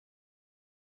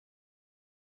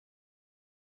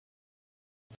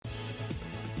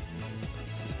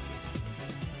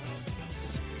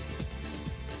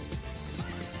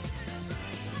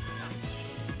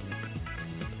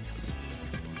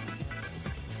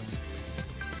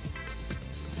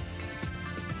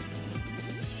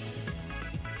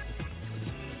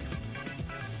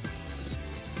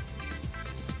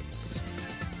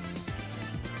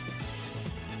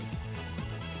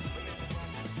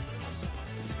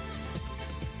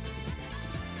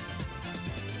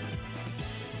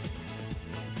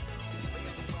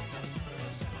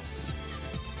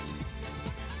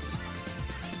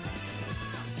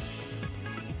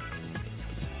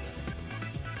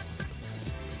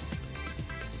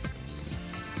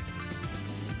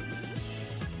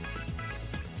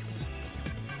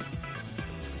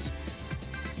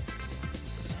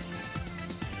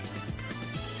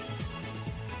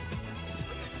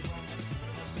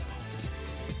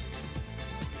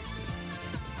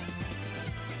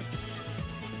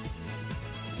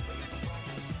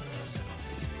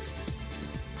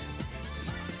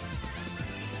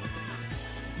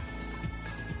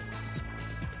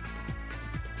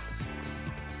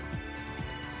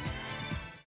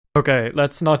Okay,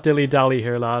 let's not dilly-dally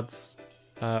here, lads.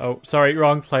 Oh, sorry,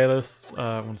 wrong playlist.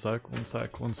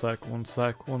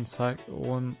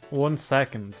 One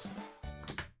second.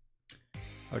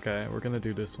 Okay, we're gonna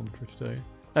do this one for today.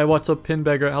 Hey, what's up,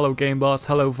 Pinbeggar? Hello, Game Boss.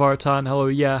 Hello, Vartan. Hello,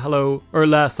 yeah, hello.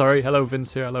 Sorry. Hello,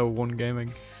 Vince here. Hello, One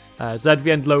Gaming.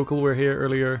 ZVN Local were here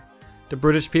earlier. The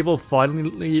British people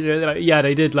finally... Yeah,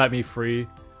 they did let me free.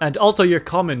 And also your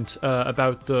comment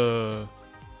about the...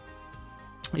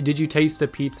 Did you taste the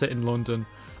pizza in London?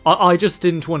 I just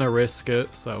didn't want to risk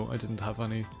it, so I didn't have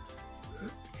any.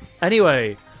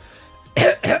 Anyway.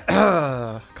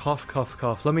 Cough, cough,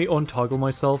 cough. Let me untoggle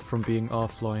myself from being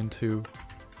offline too.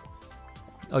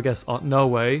 I guess, no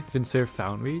way. Vincere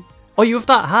found me. Oh, you have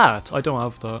that hat? I don't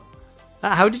have that.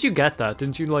 How did you get that?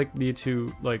 Didn't you, like, need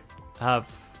to, like, have,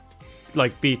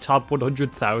 like, be top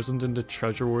 100,000 in the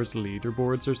Treasure Wars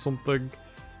leaderboards or something?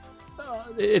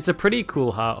 It's a pretty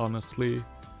cool hat, honestly.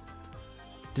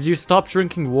 Did you stop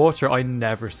drinking water? I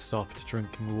never stopped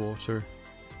drinking water.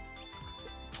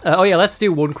 Oh yeah, let's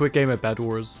do one quick game of Bed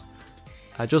Wars.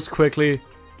 Just quickly.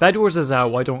 Bed Wars is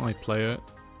out, why don't I play it?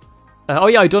 Oh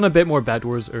yeah, I done a bit more Bed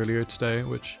Wars earlier today,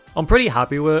 which I'm pretty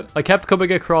happy with. I kept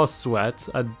coming across sweats,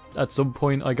 and at some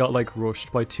point I got like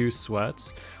rushed by 2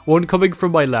 sweats. One coming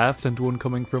from my left and one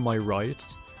coming from my right.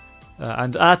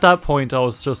 And at that point I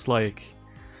was just like...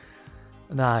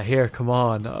 Nah, here, come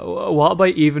on. What am I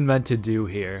even meant to do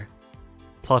here?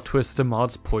 Plot twist the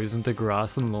mods poisoned the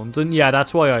grass in London? Yeah,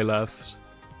 that's why I left.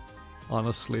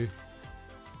 Honestly.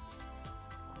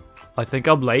 I think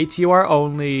I'm late. You are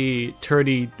only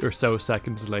 30 or so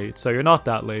seconds late, so you're not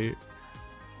that late.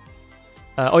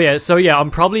 Oh yeah, so yeah,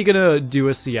 I'm probably gonna do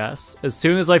a CS as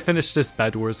soon as I finish this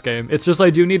Bed Wars game. It's just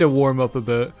I do need to warm up a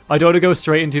bit. I don't want to go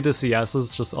straight into the CS,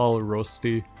 it's just all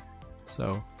rusty.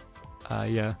 So,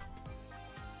 yeah.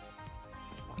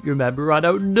 You remember right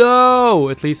out? No!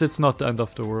 At least it's not the end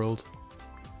of the world.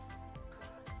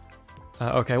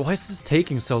 Okay, why is this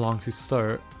taking so long to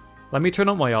start? Let me turn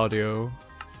up my audio.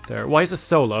 There. Why is it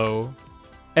so low?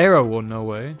 Arrow one, no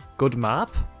way. Good map?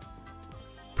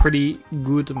 Pretty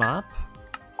good map.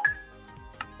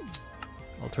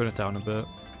 I'll turn it down a bit.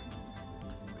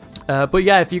 But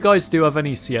yeah, if you guys do have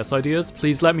any CS ideas,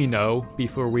 please let me know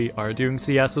before we are doing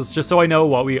CSs, just so I know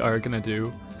what we are gonna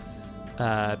do.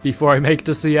 Before I make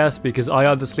the CS, because I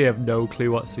honestly have no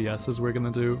clue what CSs we're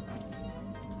gonna do.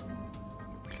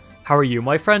 How are you,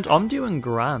 my friend? I'm doing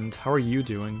grand. How are you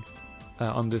doing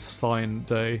on this fine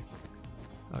day?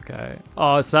 Okay.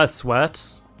 Oh, it's that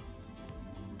sweat.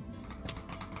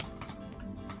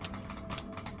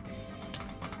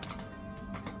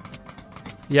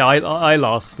 Yeah, I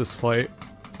lost this fight.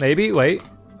 Maybe? Wait.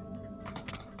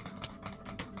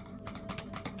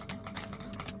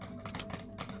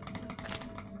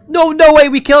 No, no way,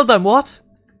 we killed them, what?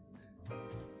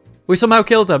 We somehow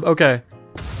killed them, okay.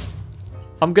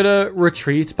 I'm gonna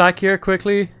retreat back here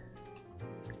quickly.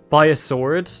 Buy a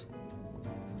sword.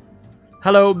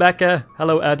 Hello, Mecha.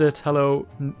 Hello, Edit. Hello,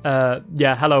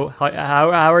 yeah, hello.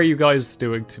 How are you guys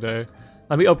doing today?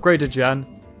 Let me upgrade to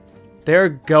Gen. They're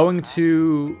going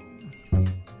to...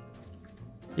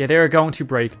 Yeah, they're going to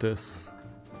break this.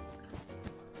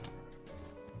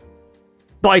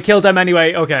 But I killed them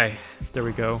anyway, okay. There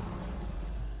we go.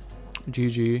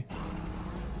 GG.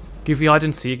 Give you hide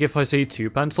and seek if I say 2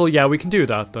 pencil? Yeah, we can do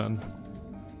that then.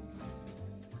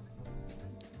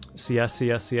 CS,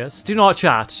 CS, CS. Do not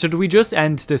chat. Should we just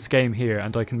end this game here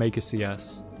and I can make a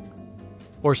CS?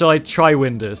 Or shall I try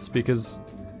win this? Because,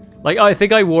 like, I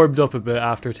think I warmed up a bit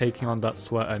after taking on that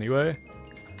sweat anyway.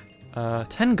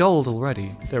 10 gold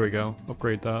already. There we go.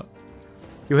 Upgrade that.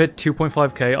 You hit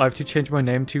 2.5k. I have to change my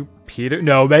name to Peter.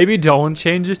 No, maybe don't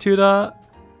change it to that.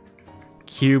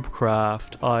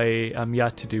 Cubecraft. I am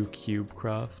yet to do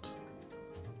Cubecraft.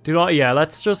 Do not. Yeah,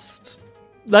 let's just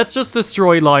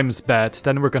destroy Lime's bed.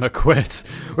 Then we're gonna quit.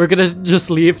 We're gonna just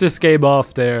leave this game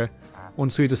off there.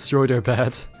 Once we destroy their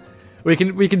bed, we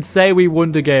can say we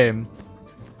won the game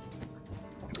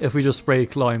if we just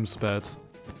break Lime's bed.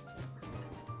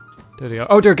 There they are.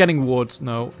 Oh, they're getting wood.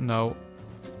 No, no.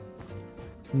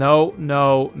 No,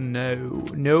 no, no,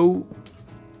 no.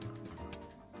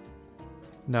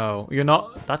 No, you're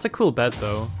not. That's a cool bed,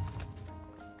 though.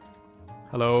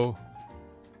 Hello.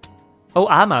 Oh,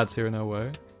 Ahmad's here, no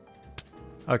way.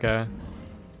 Okay.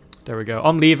 There we go.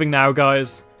 I'm leaving now,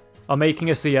 guys. I'm making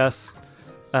a CS.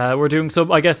 We're doing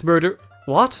some, I guess, murder.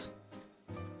 What?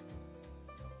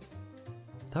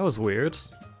 That was weird.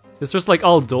 It's just like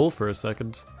all dull for a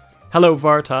second. Hello,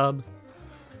 Vartan.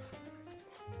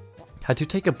 Had to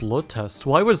take a blood test.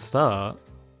 Why was that?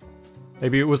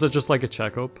 Maybe it was just like a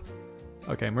checkup.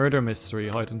 Okay, murder mystery,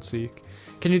 hide and seek.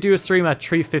 Can you do a stream at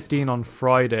 3:15 on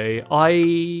Friday?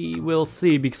 I will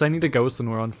see, because I need to go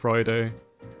somewhere on Friday.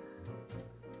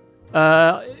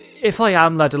 If I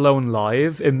am, let alone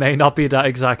live, it may not be that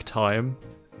exact time.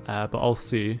 But I'll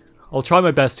see. I'll try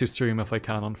my best to stream if I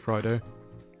can on Friday.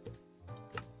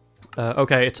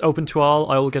 Okay, it's open to all.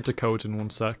 I will get the code in 1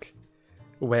 sec.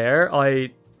 Where?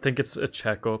 I think it's a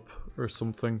checkup or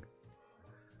something.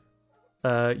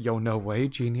 Yo, no way,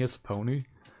 Genius Pony.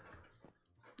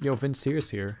 Yo, Vince's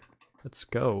here. Let's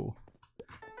go.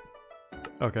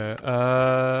 Okay,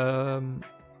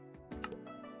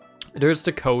 there's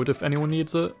the code if anyone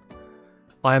needs it.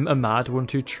 I'm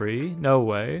Amad123. No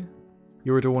way.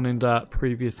 You were the one in that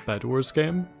previous Bed Wars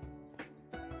game.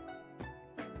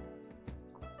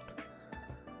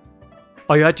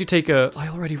 Oh, you had to take a... I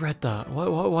already read that.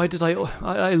 Why did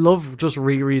I love just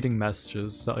rereading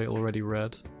messages that I already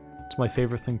read. It's my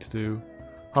favorite thing to do.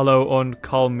 Hello, on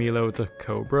Call Milo the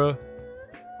Cobra.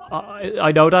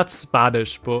 I know that's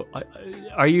Spanish, but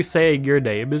are you saying your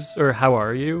name is... or how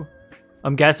are you?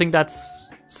 I'm guessing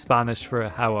that's Spanish for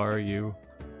how are you.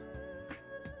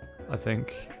 I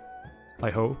think. I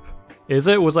hope. Is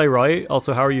it? Was I right?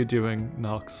 Also, how are you doing,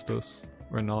 Noxtus?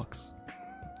 Or Nox?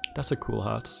 That's a cool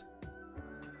hat.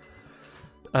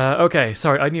 Okay,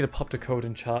 sorry, I need to pop the code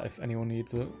in chat if anyone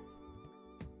needs it.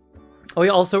 Oh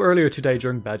yeah, also earlier today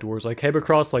during Bed Wars, I came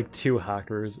across like 2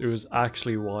 hackers. It was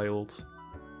actually wild.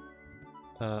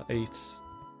 8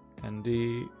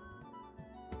 ND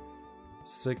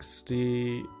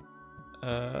 60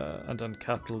 and then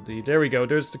capital D. There we go,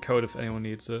 there's the code if anyone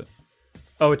needs it.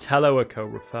 Oh, it's hello a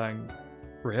Cobra Fang.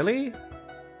 Really?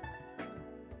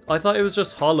 I thought it was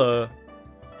just holla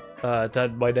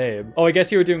that my name. Oh, I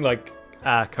guess you were doing like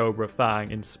Cobra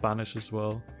Fang in Spanish as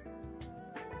well.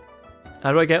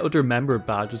 How do I get other member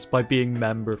badges? By being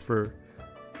member for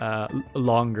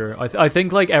longer. I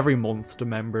think like every month the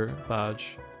member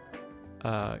badge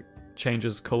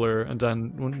changes color, and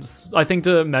then I think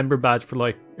the member badge for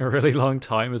like a really long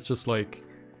time is just like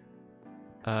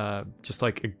a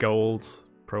gold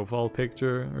profile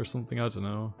picture or something. I don't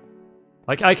know.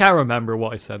 I can't remember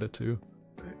what I set it to.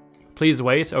 Please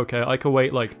wait. Okay, I can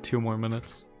wait like 2 more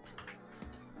minutes.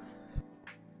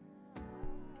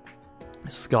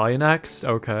 Sky next?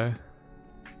 Okay.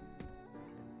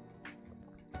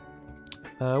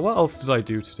 What else did I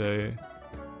do today?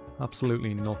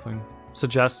 Absolutely nothing.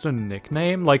 Suggest a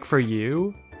nickname? Like for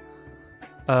you?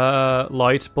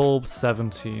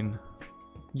 Lightbulb17.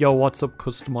 Yo, what's up,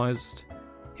 customized?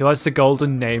 Who has the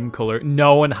golden name color?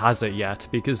 No one has it yet,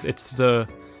 because it's the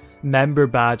member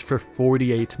badge for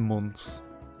 48 months.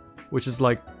 Which is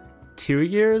like 2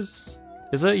 years?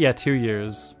 Is it? Yeah, 2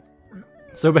 years.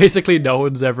 So basically no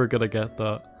one's ever gonna get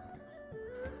that.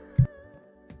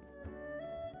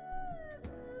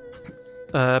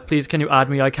 Please can you add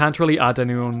me? I can't really add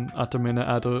anyone at the minute,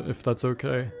 Ada, if that's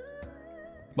okay.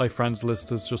 My friends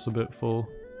list is just a bit full.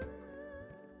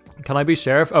 Can I be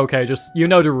sheriff? Okay, just, you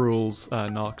know the rules,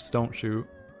 Nox, don't shoot.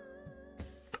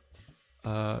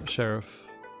 Sheriff.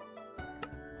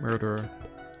 Murderer.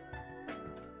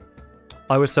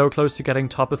 I was so close to getting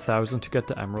top 1,000 to get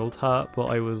the emerald hat, but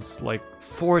I was like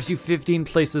 4 to 15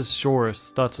 places short.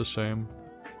 That's a shame.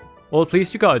 Well, at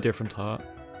least you got a different hat.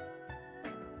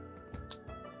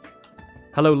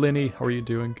 Hello, Linny. How are you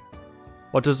doing?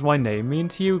 What does my name mean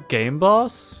to you? Game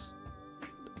boss?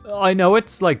 I know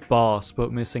it's like boss,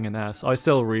 but missing an S. I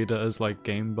still read it as like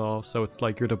game boss, so it's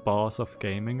like you're the boss of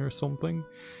gaming or something.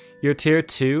 You're tier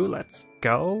 2. Let's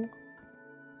go.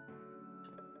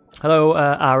 Hello,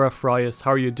 Ara Frias.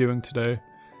 How are you doing today?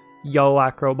 Yo,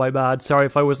 Acro, my bad. Sorry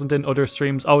if I wasn't in other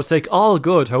streams. I was sick. All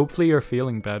good. Hopefully you're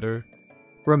feeling better.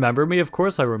 Remember me? Of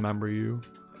course I remember you.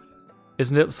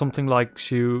 Isn't it something like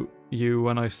shoot you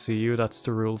when I see you? That's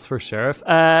the rules for sheriff.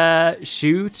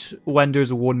 Shoot when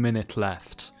there's 1 minute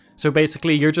left. So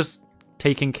basically you're just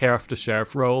taking care of the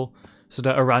sheriff role so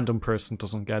that a random person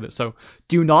doesn't get it. So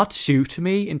do not shoot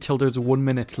me until there's 1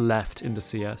 minute left in the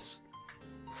CS.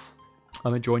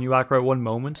 I'm gonna join you, Acro, 1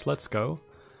 moment. Let's go.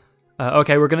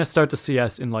 Okay, we're gonna start the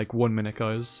CS in like 1 minute,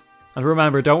 guys. And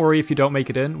remember, don't worry if you don't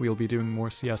make it in. We'll be doing more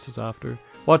CSs after.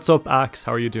 What's up, Axe?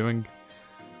 How are you doing?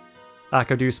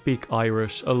 Axe, do you speak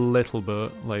Irish? A little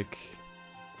bit, like...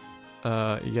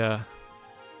 yeah.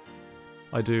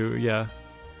 I do, yeah.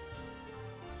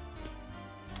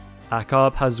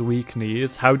 Akab has weak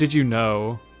knees. How did you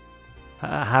know?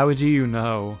 How do you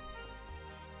know?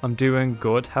 I'm doing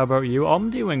good. How about you? I'm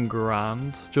doing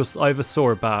grand. Just, I have a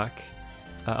sore back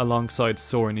alongside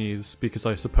sore knees because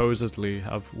I supposedly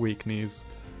have weak knees.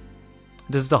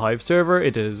 This is the Hive server?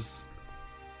 It is.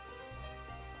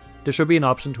 There should be an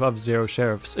option to have 0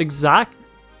 sheriffs.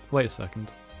 Wait a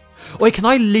second. Wait, can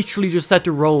I literally just set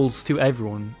the roles to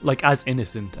everyone, like as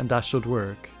innocent, and that should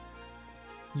work?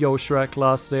 Yo Shrek,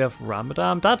 last day of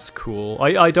Ramadan? That's cool.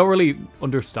 I don't really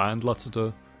understand lots of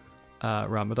the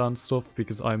Ramadan stuff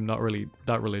because I'm not really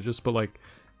that religious, but like,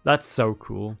 that's so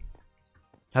cool.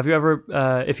 Have you ever,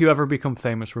 if you ever become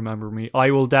famous, remember me.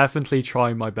 I will definitely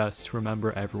try my best to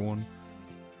remember everyone.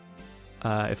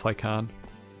 If I can.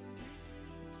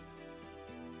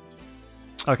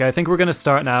 Okay, I think we're gonna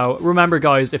start now. Remember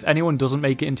guys, if anyone doesn't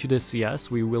make it into this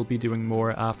CS, we will be doing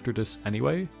more after this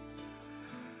anyway.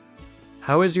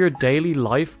 How is your daily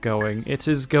life going? It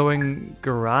is going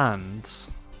grand.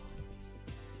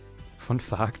 Fun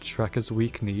fact, Shrek has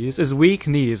weak knees. Is weak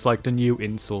knees like the new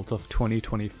insult of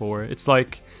 2024? It's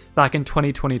like, back in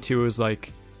 2022 it was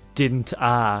like, didn't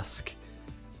ask.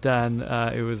 Then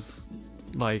it was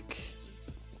like,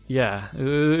 yeah,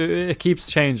 it keeps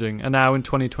changing. And now in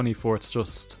 2024 it's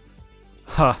just,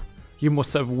 you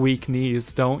must have weak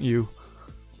knees, don't you?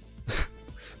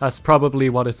 That's probably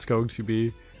what it's going to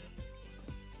be.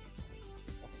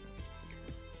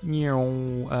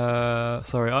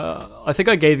 Sorry, I think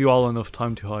I gave you all enough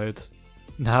time to hide.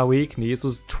 Nah, weak knees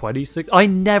was 26. I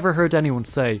never heard anyone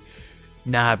say,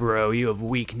 nah bro, you have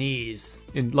weak knees,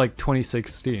 in like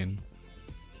 2016.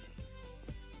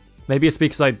 Maybe it's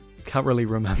because I can't really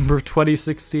remember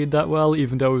 2016 that well,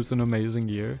 even though it was an amazing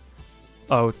year.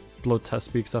 Oh, blood test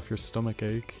speaks off your stomach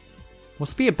ache.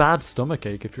 Must be a bad stomach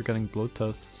ache if you're getting blood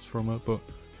tests from it, but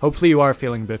hopefully you are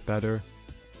feeling a bit better.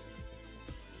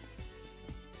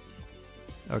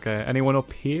 Okay, anyone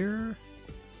up here?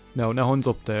 No, no one's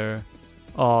up there.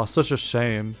 Oh, such a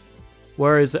shame.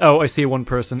 Where is it? Oh, I see one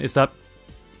person. Is that...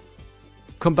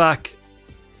 Come back.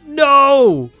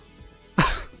 No!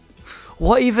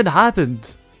 What even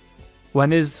happened?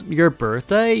 When is your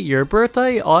birthday? Your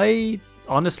birthday? I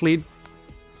honestly...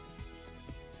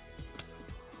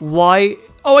 Why?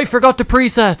 Oh, I forgot the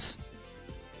presets!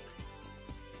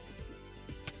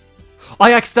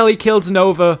 I accidentally killed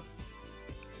Nova.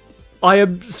 I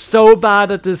am so bad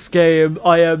at this game.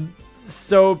 I am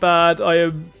so bad. I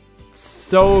am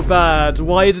so bad.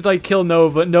 Why did I kill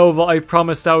Nova? Nova, I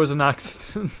promised that was an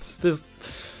accident.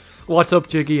 What's up,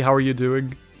 Jiggy? How are you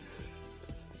doing?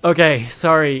 Okay,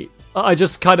 sorry. I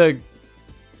just kind of...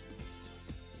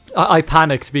 I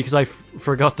panicked because I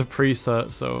forgot the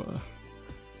preset, so...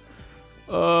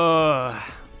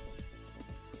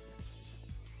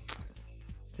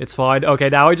 It's fine. Okay,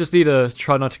 now I just need to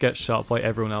try not to get shot by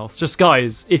everyone else. Just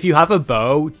guys, if you have a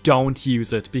bow, don't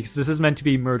use it, because this is meant to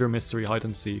be murder mystery hide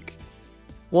and seek.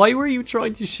 Why were you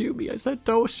trying to shoot me? I said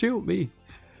don't shoot me.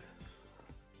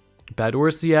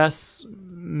 Bedwars, yes.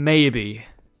 Maybe.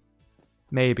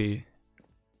 Maybe.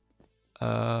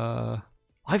 How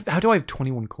do I have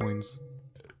 21 coins?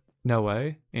 No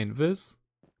way. Invis?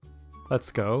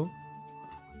 Let's go.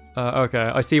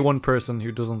 Okay, I see one person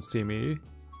who doesn't see me.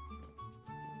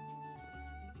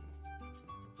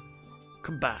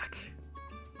 Come back.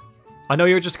 I know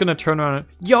you're just gonna turn around and...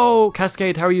 Yo,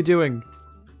 Cascade, how are you doing?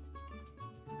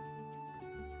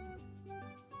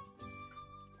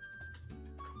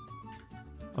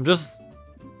 I'm just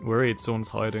worried someone's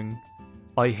hiding.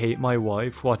 I hate my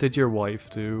wife. What did your wife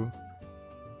do?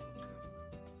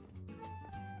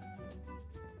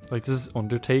 Like, this is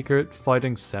Undertaker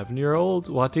fighting 7-year-old?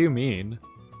 What do you mean?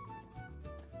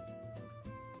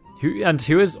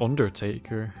 Who is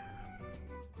Undertaker?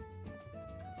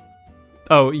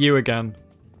 Oh, you again.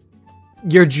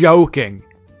 You're joking.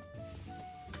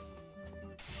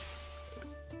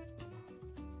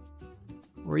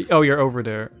 Oh, you're over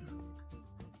there.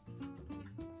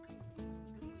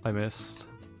 I missed.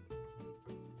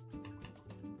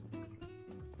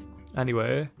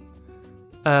 Anyway.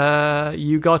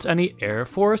 You got any Air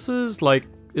Forces? Like,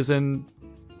 is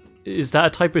that a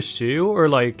type of shoe? Or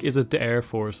like, is it the Air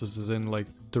Forces as in like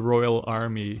the Royal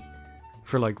Army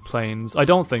for like planes? I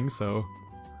don't think so.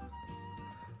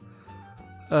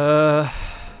 I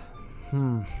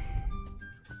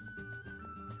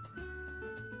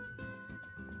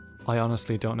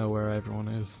honestly don't know where everyone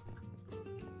is.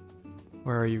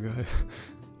 Where are you guys?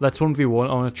 Let's 1v1.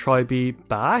 I want to try be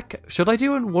back. Should I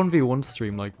do a 1v1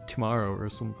 stream like tomorrow or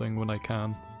something when I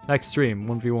can? Next stream,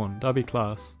 1v1. That'd be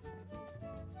class.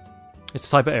 It's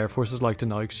type of Air Forces like the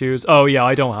Nike shoes. Oh yeah,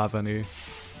 I don't have any.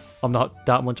 I'm not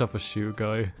that much of a shoe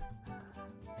guy.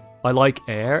 I like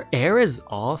air. Air is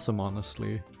awesome,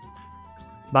 honestly.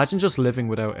 Imagine just living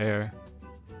without air.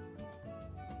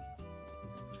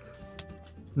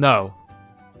 No.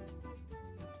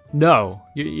 No.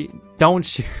 You don't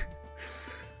shoot.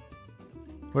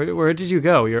 Where did you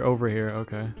go? You're over here.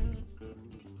 Okay.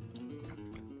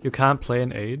 You can't play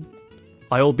an aid.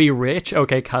 I'll be rich?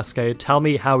 Okay, Cascade, tell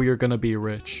me how you're gonna be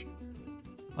rich.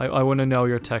 I wanna know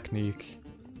your technique.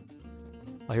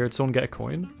 I heard someone get a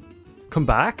coin. Come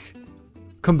back?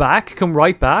 Come back? Come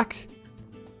right back?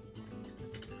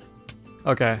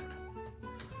 Okay.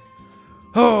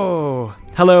 Oh,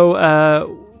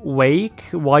 hello, Wake,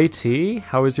 YT,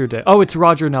 how is your day? Oh, it's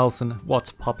Roger Nelson. What's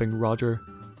popping, Roger?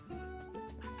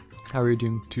 How are you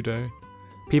doing today?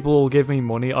 People will give me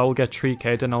money, I will get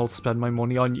 3k, then I'll spend my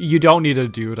money on you. You don't need to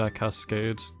do that,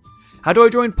 Cascade. How do I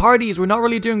join parties? We're not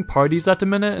really doing parties at the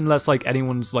minute, unless like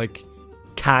anyone's like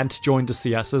can't join the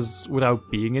CSs without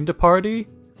being in the party.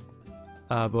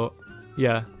 But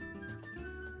yeah.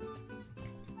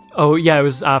 Oh yeah, it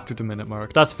was after the minute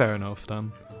mark. That's fair enough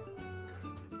then.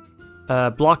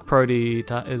 Block party,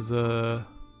 that is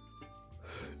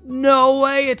no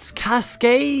way, it's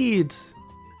Cascade!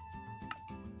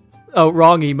 Oh,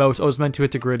 wrong emote. I was meant to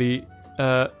hit the gritty.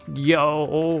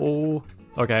 Yo.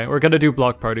 Okay, we're gonna do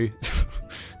block party.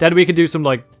 Then we can do some,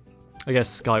 like, I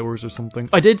guess Skywars or something.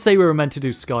 I did say we were meant to do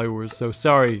Skywars, so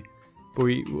sorry. But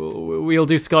we'll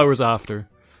do Skywars after.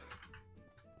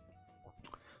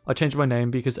 I changed my name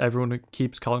because everyone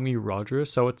keeps calling me Roger,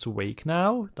 so it's Wake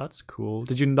now? That's cool.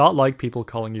 Did you not like people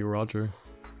calling you Roger?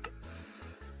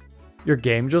 Your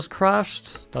game just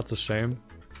crashed? That's a shame.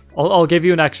 I'll give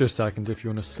you an extra second if you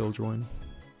want to still join.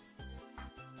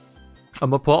 I'm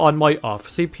gonna put on my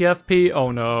Officy PFP. Oh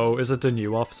no, is it the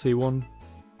new Officy one?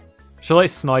 Shall I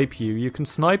snipe you? You can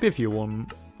snipe if you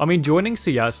want. I mean, joining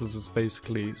CSs is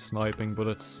basically sniping, but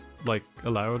it's, like,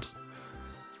 allowed.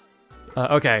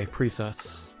 Okay,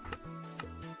 presets.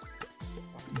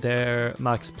 There,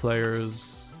 max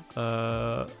players.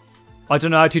 I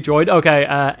don't know how to join.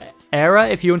 Okay, Era,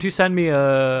 if you want to send me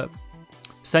a...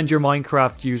 Send your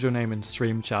Minecraft username in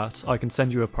stream chat. I can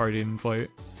send you a party invite.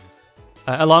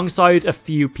 Alongside a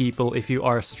few people if you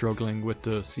are struggling with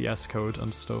the CS code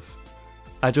and stuff.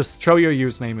 Just throw your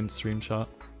username in stream chat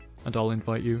and I'll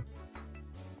invite you.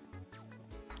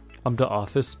 I'm the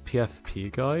Office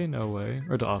PFP guy? No way.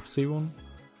 Or the Officy one.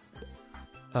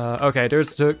 Okay,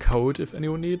 there's the code if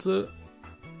anyone needs it.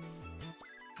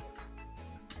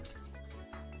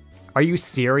 Are you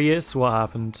serious? What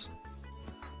happened?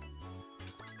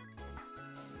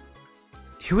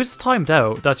 Who is timed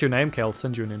out? That's your name, okay, I'll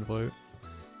send you an invite.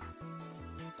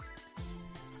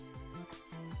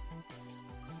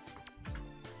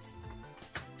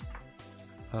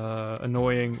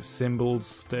 Annoying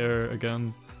symbols there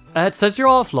again. It says you're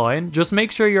offline. Just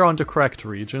make sure you're on the correct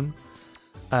region,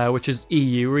 which is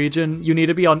EU region. You need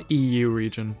to be on EU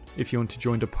region if you want to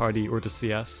join the party or the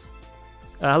CS.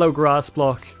 Hello,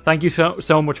 Grassblock. Thank you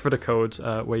so much for the code,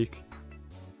 Wake.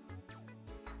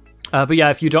 But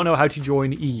yeah, if you don't know how to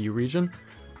join EU region,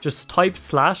 just type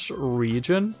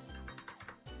 /region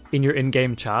in your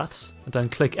in-game chat and then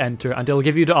click enter and it'll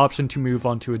give you the option to move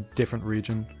on to a different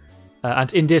region.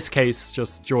 And in this case,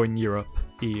 just join Europe,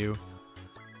 EU.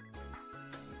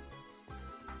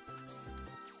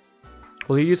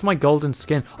 Will you use my golden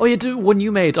skin? Oh yeah, do one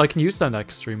you made. I can use that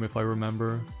next stream if I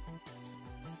remember.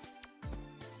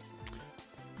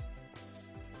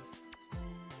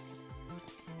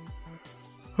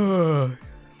 The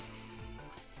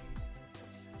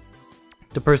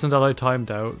person that I timed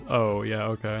out. Oh yeah,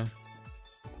 okay.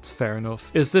 Fair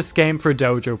enough. Is this game for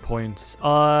dojo points?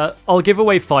 I'll give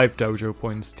away 5 dojo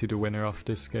points to the winner of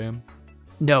this game.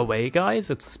 No way, guys.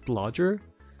 It's Splodger?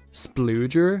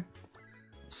 Splooger?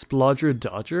 Splodger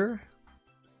Dodger?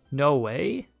 No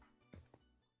way.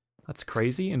 That's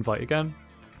crazy. Invite again.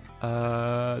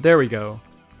 There we go.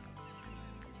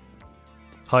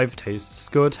 Hive tastes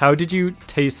good. How did you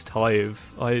taste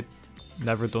Hive? I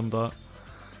never done that.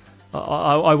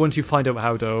 I want to find out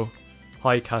how though.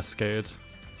 Hi, Cascade.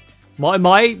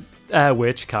 My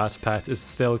witch cat pet is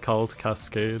still called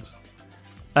Cascade.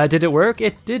 Did it work?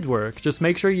 It did work. Just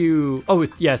make sure you... Oh,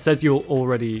 yeah, it says you've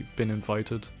already been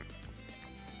invited.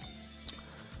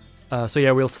 So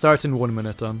yeah, we'll start in 1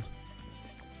 minute then.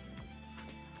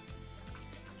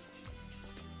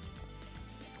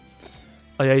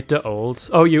 I ate the old...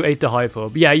 Oh, you ate the Hive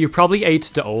Hub. Yeah, you probably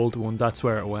ate the old one. That's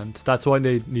where it went. That's why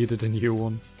they needed a new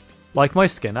one. Like my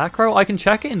skin acro? I can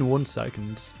check it in 1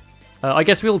 second. I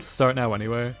guess we'll start now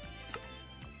anyway.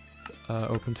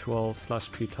 Open to all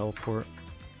 /p teleport.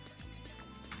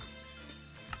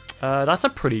 That's a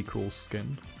pretty cool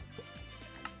skin.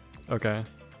 Okay.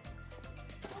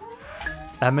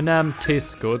 M&M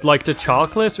tastes good. Like the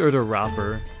chocolate or the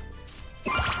wrapper?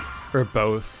 Or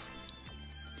both?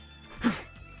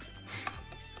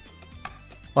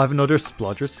 I have another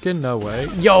Splodger skin? No way.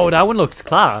 Yo, that one looks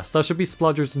class. That should be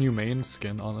Splodger's new main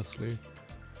skin, honestly.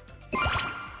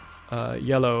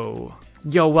 Yellow.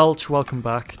 Yo, Welch, welcome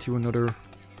back to another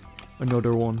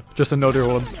one. Just another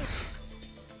one.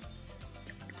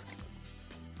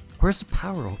 Where's the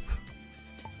power up?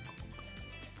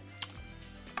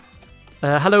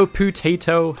 Hello,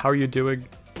 Potato. How are you doing?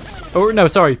 Oh, no,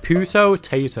 sorry.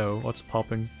 Tato. What's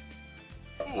popping?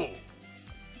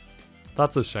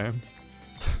 That's a shame.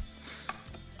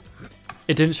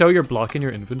 It didn't show your block in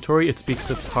your inventory. It's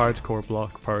because it's hardcore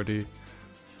block party.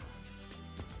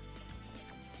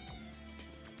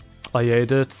 I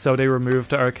ate it, so they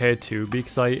removed the arcade too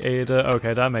because I ate it.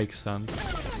 Okay, that makes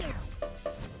sense.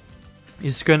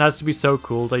 Your screen has to be so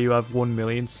cool that you have 1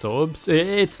 million subs.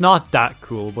 It's not that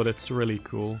cool, but it's really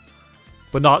cool.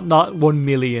 But not 1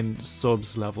 million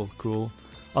subs level cool.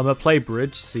 I'm gonna play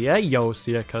Bridge. See ya? Yo,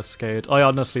 see ya, Cascade. I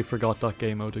honestly forgot that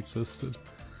game mode existed.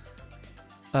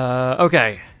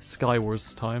 Okay.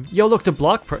 Skywars time. Yo, look, the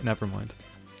block part. Never mind.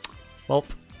 Welp.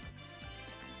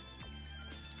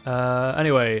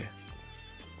 Anyway.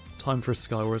 Time for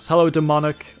Skywars. Hello,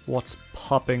 Demonic. What's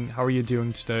popping? How are you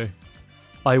doing today?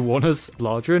 I won a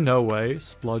Splodger? No way.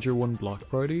 Splodger won block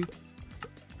party?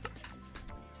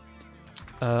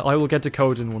 I will get the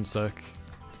code in 1 sec.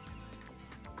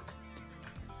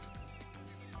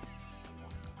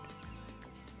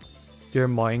 Your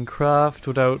Minecraft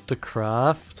without the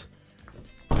craft?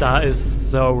 That is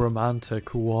so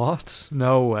romantic. What?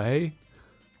 No way.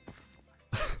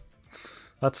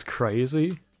 That's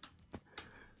crazy.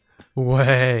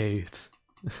 Wait.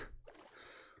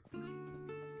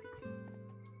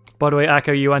 By the way,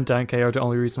 Echo, you and Denke are the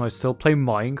only reason I still play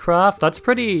Minecraft. That's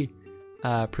pretty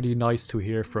nice to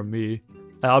hear from me.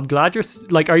 I'm glad you're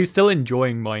like, are you still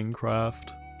enjoying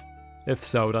Minecraft? If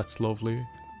so, that's lovely.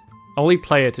 Only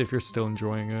play it if you're still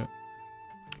enjoying it.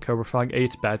 Cobra Fang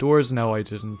 8 Bed Wars? No, I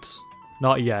didn't.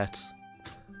 Not yet.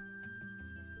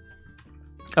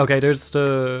 Okay, there's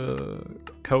the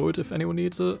code if anyone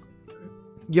needs it.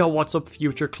 Yo, what's up,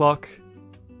 Future Clock?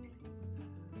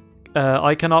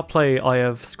 I cannot play. I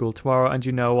have school tomorrow, and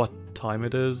you know what time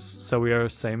it is, so we are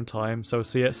same time. So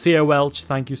see ya, Welch.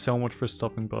 Thank you so much for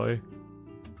stopping by.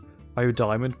 Are you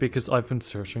Diamond? Because I've been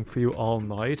searching for you all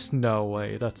night. No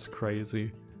way, that's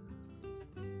crazy.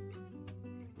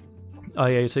 I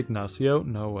ate Ignacio?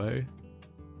 No way.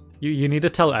 You need to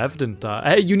tell Evident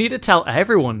that. You need to tell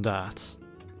everyone that.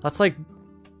 That's like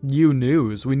new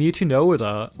news. We need to know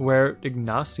that, where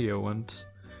Ignacio went.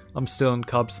 I'm still in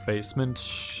Cobb's basement.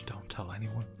 Shh, don't tell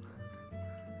anyone.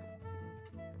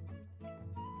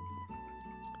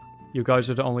 You guys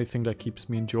are the only thing that keeps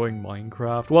me enjoying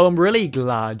Minecraft. Well, I'm really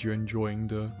glad you're enjoying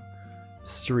the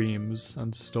streams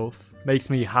and stuff. Makes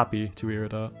me happy to hear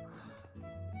that.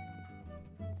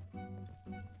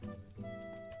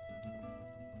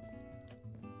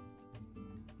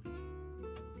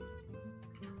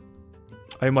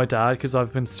 I'm my dad because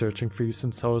I've been searching for you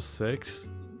since I was 6.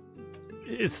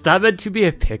 Is that meant to be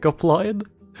a pickup line?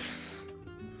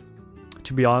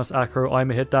 To be honest, Acro, I'm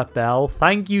hit that bell.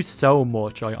 Thank you so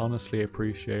much. I honestly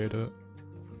appreciate it.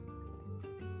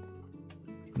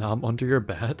 Now I'm under your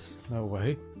bed? No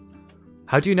way.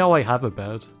 How do you know I have a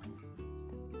bed?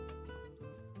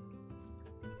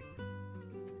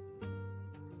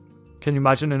 Can you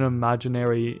imagine an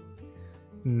imaginary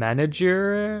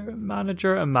manager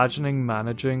imagining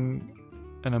managing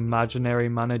an imaginary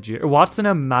manager? What's an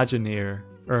imagineer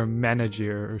or a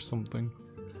manager or something?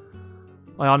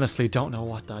 I honestly don't know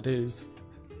what that is.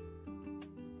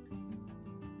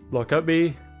 Look at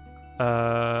me.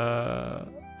 Okay,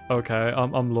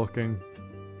 I'm looking.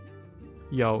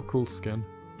 Yo, cool skin.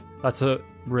 That's a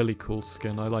really cool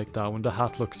skin. I like that one. The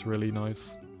hat looks really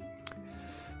nice.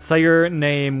 Say your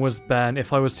name was Ben.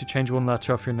 If I was to change one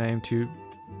letter off your name to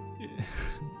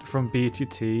from B to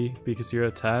T because you're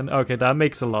a 10. Okay, that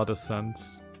makes a lot of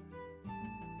sense.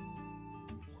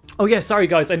 Oh yeah, sorry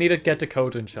guys, I need to get the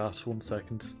code in chat. 1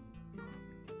 second.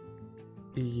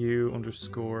 EU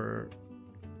underscore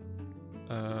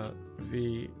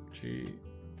VG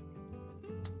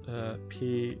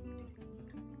P.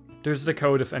 There's the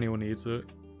code if anyone needs it.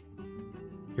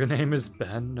 Your name is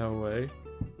Ben? No way.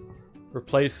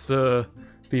 Replace the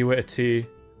B with a T.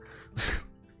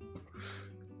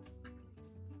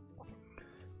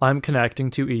 I'm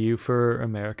connecting to EU for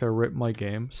America. Rip my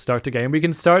game. Start the game. We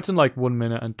can start in like 1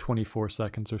 minute and 24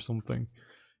 seconds or something.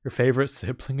 Your favorite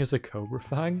sibling is a Cobra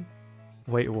Fang?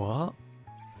 Wait, what?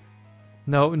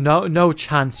 No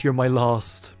chance you're my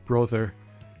lost brother.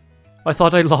 I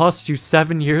thought I lost you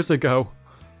 7 years ago.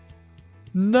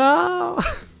 No!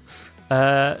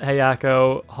 Hey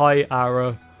Akko. Hi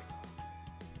Ara.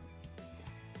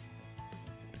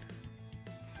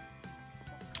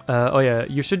 Oh yeah,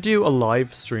 you should do a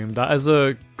live stream. That is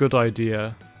a good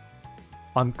idea.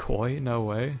 I'm coy? No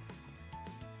way.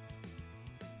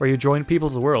 Where you join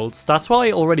people's worlds. That's what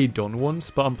I already done once,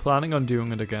 but I'm planning on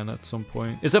doing it again at some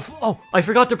point. Is it? Oh, I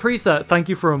forgot the preset. Thank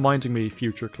you for reminding me,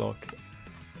 Future Clock.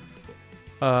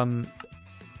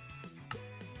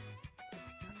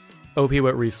 OP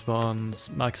with respawns,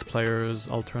 max players.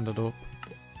 I'll turn it up.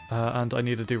 And I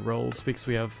need to do roles because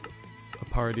we have a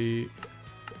party.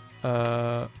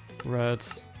 Red,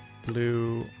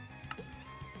 blue,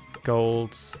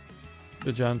 gold,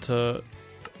 magenta,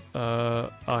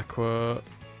 aqua.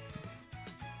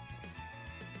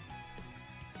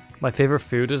 My favorite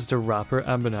food is the rapper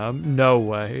Eminem. No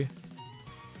way.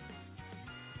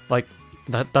 Like,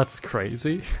 that's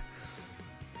crazy.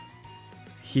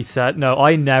 He said, no,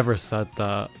 I never said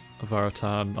that,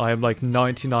 Vartan. I am like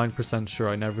 99% sure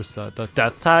I never said that.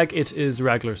 Death tag, it is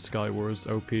regular Skywars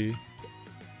OP.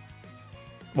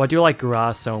 Why do you like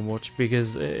grass so much?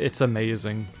 Because it's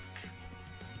amazing.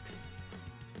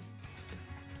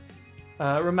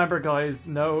 Remember guys,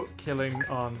 no killing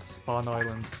on spawn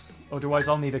islands. Otherwise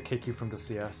I'll need to kick you from the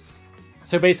CS.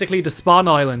 So basically the spawn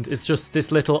island is just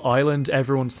this little island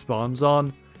everyone spawns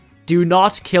on. Do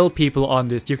not kill people on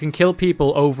this. You can kill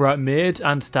people over at mid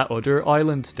and that other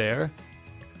island there.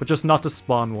 But just not the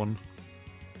spawn one.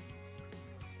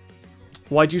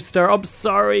 Why'd you start? I'm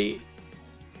sorry.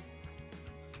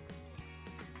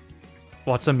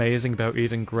 What's amazing about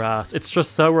eating grass? It's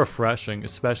just so refreshing,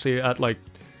 especially at like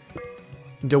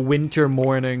the winter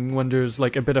morning when there's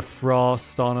like a bit of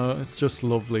frost on it. It's just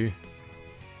lovely.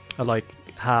 At like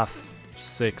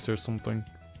 6:30 or something.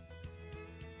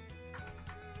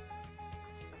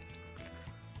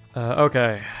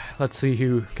 Okay, let's see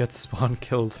who gets spawn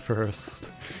killed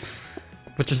first.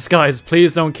 But just guys,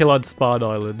 please don't kill on spawn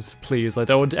islands. Please, I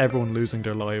don't want everyone losing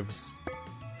their lives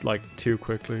like too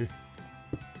quickly.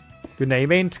 Your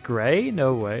name ain't Grey?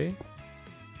 No way.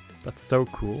 That's so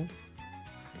cool.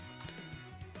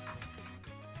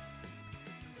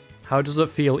 How does it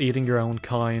feel eating your own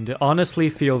kind? It honestly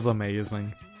feels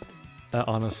amazing.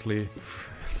 Honestly.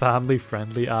 Family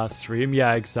friendly ass stream?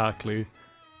 Yeah, exactly.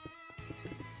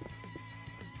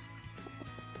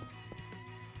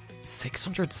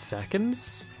 600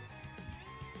 seconds?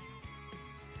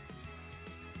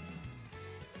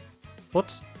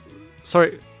 What?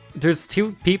 Sorry. There's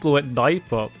 2 people with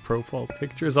Nightbot profile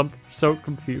pictures. I'm so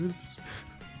confused.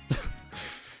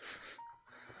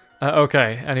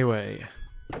 Okay, anyway.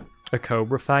 A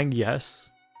Cobra Fang, yes.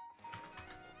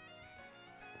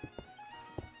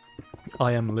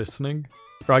 I am listening.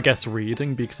 Or I guess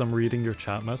reading, because I'm reading your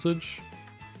chat message.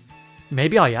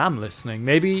 Maybe I am listening.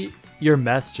 Maybe your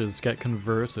messages get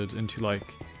converted into,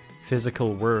 like,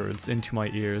 physical words into my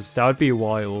ears. That would be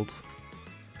wild.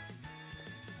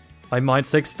 I mined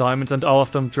 6 diamonds and all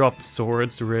of them dropped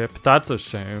swords. Rip. That's a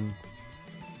shame.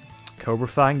 Cobra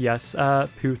Fang, yes.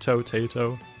 Puto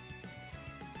Tato.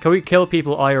 Can we kill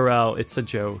people IRL? It's a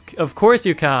joke. Of course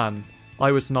you can.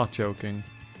 I was not joking.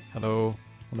 Hello.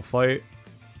 Wanna fight?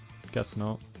 Guess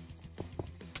not.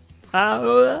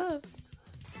 Ow.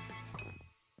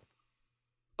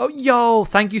 Oh, yo!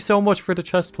 Thank you so much for the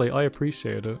chest plate. I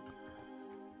appreciate it.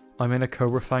 I'm in a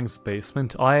Cobra Fang's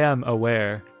basement. I am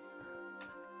aware.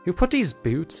 Who put these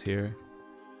boots here?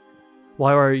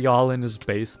 Why are y'all in his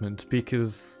basement?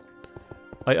 Because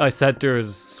I said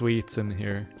there's sweets in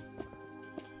here.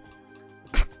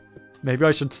 Maybe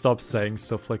I should stop saying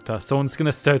stuff like that. Someone's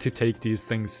gonna start to take these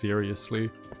things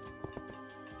seriously.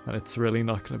 And it's really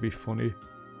not gonna be funny.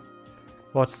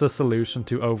 What's the solution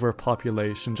to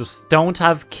overpopulation? Just don't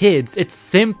have kids. It's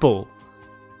simple.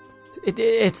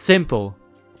 It's simple.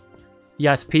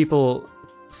 Yet people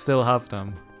still have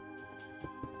them.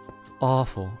 It's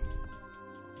awful.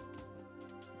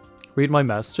 Read my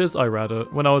messages? I read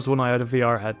it. When I was 1, I had a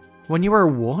VR head. When you were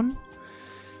 1?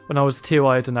 When I was 2,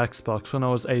 I had an Xbox. When I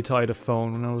was 8, I had a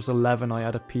phone. When I was 11, I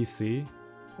had a PC.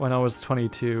 When I was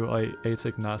 22, I ate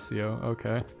Ignacio.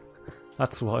 Okay.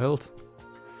 That's wild.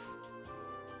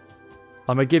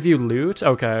 I'm gonna give you loot?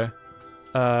 Okay.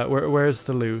 Where's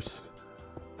the loot?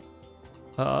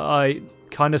 I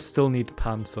kind of still need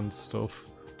pants and stuff.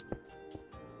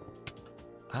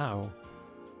 Ow.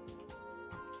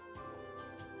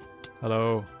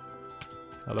 Hello.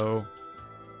 Hello.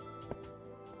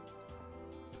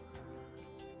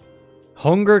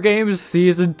 Hunger Games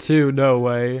Season 2? No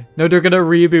way. No, they're gonna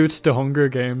reboot the Hunger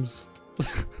Games.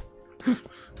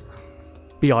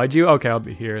 Behind you? Okay, I'll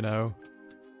be here now.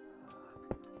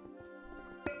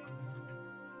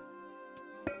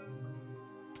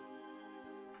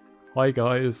 Hi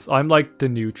guys. I'm like the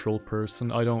neutral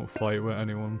person. I don't fight with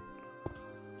anyone.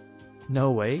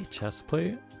 No way, chest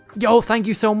plate. Yo, thank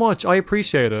you so much. I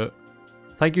appreciate it.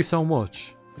 Thank you so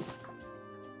much.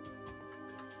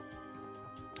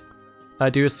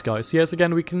 Do a sky CS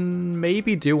again. We can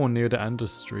maybe do one near the end of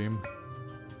stream.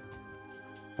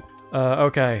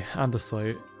 Okay,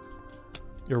 andesite.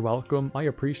 You're welcome. I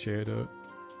appreciate it.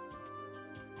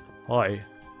 Hi.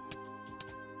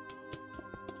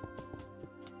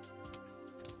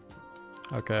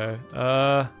 Okay.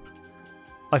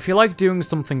 I feel like doing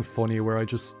something funny where I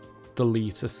just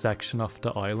delete a section of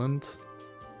the island.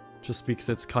 Just because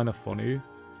it's kind of funny.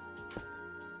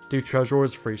 Do Treasure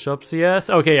Wars free shops? Yes.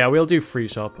 Okay, yeah, we'll do free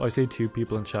shop. I see 2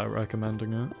 people in chat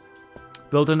recommending it.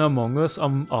 Build an Among Us.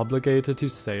 I'm obligated to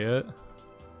say it.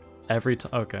 Every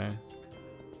time. Okay.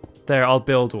 There, I'll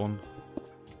build one.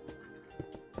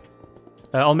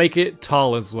 I'll make it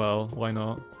tall as well. Why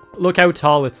not? Look how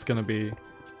tall it's gonna be.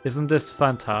 Isn't this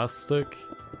fantastic?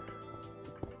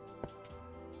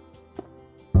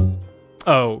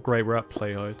 Oh, great, we're at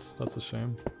play heights. That's a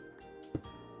shame.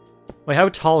 Wait, how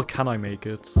tall can I make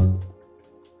it?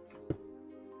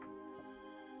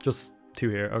 Just 2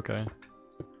 here, okay.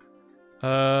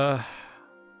 So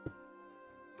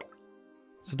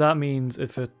that means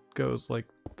if it goes like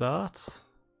that...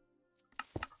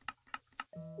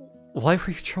 Why were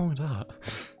you throwing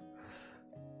that?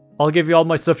 I'll give you all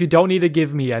my stuff. You don't need to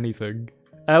give me anything.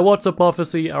 What's up,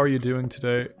 Prophecy? How are you doing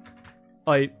today?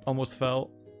 I almost fell.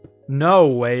 No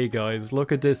way, guys.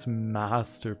 Look at this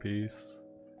masterpiece.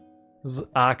 This is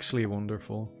actually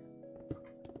wonderful.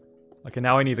 Okay,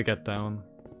 now I need to get down.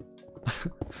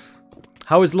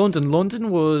 How is London? London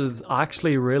was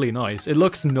actually really nice. It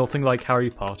looks nothing like Harry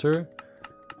Potter.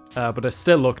 But it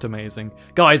still looked amazing.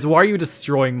 Guys, why are you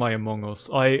destroying my Among Us?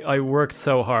 I worked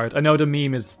so hard. I know the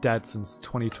meme is dead since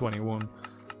 2021.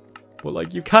 But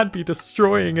like, you can't be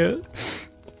destroying it.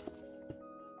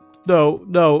 No,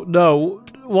 no, no.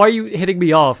 Why are you hitting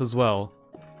me off as well?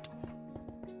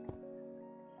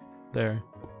 There.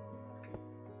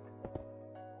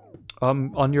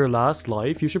 On your last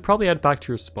life, you should probably head back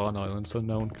to your spawn island so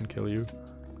no one can kill you.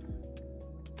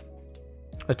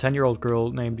 A 10-year-old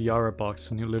girl named Yara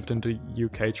Boxon who lived in the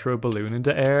UK threw a balloon in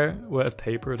the air with a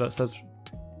paper that says...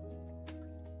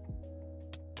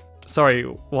 Sorry,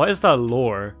 what is that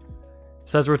lore? It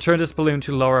says, return this balloon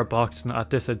to Laura Boxon at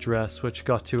this address, which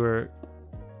got to her...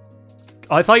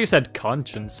 I thought you said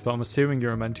conscience, but I'm assuming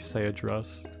you're meant to say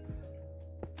address.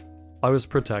 I was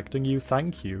protecting you,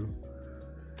 thank you.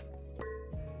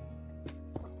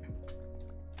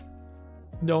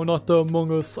 No, not the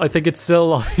Among Us. I think it's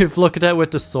still alive. Look at it with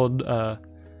the sun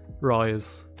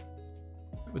rise.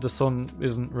 The sun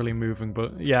isn't really moving,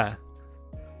 but yeah.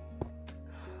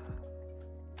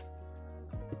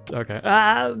 Okay.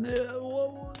 Ah,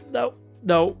 no,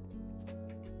 no.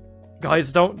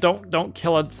 Guys, don't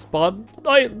kill and spawn.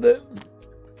 By the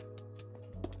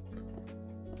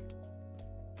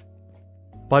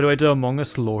way, the Among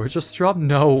Us lore just dropped?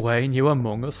 No way, new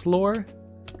Among Us lore?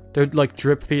 They're like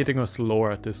drip feeding us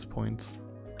lore at this point.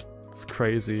 It's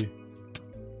crazy.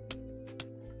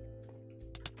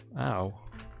 Ow.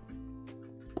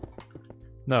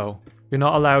 No, you're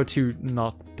not allowed to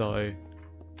not die.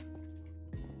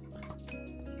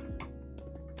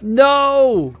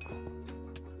 No!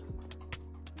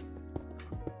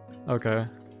 Okay.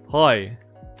 Hi.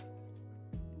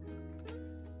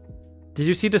 Did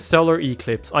you see the solar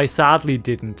eclipse? I sadly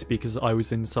didn't because I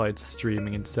was inside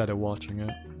streaming instead of watching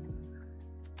it.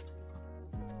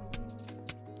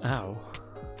 Ow.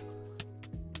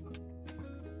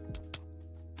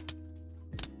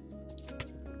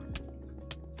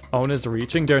 Owen is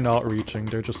reaching? They're not reaching.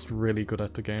 They're just really good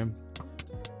at the game.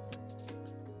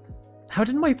 How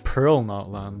did my pearl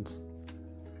not land?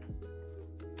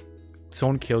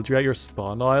 Someone killed you at your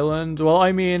spawn island? Well,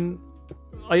 I mean...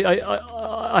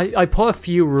 I put a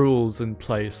few rules in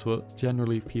place, but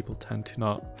generally people tend to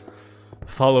not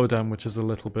follow them, which is a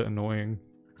little bit annoying.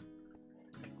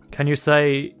 Can you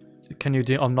say... Can you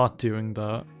do... I'm not doing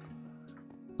that.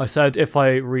 I said if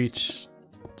I reach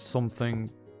something...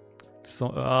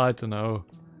 I don't know.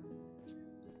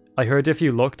 I heard if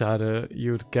you looked at it,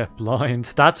 you'd get blind.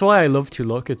 That's why I love to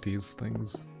look at these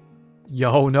things.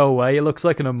 Yo, no way. It looks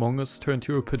like an Among Us turned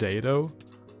to a potato.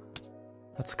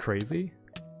 That's crazy.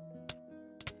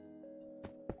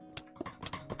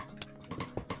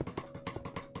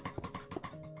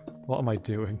 What am I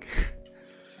doing?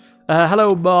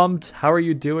 Hello, Mom. How are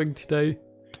you doing today?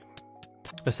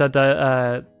 I said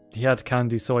that he had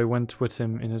candy, so I went with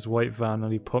him in his white van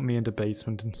and he put me in the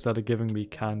basement instead of giving me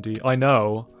candy. I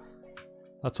know.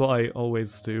 That's what I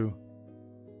always do.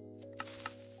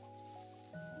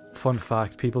 Fun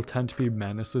fact, people tend to be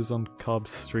menaces on Cobb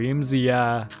streams.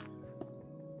 Yeah.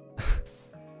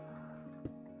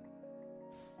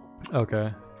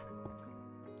 Okay.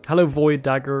 Hello, Void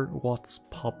Dagger. What's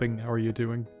popping? How are you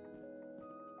doing?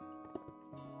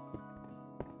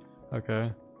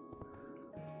 Okay.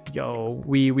 Yo,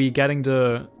 we getting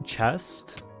the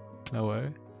chest? No way.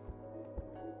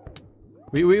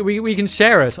 We can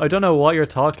share it. I don't know what you're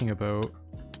talking about.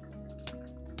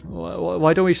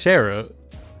 Why don't we share it?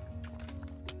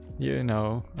 You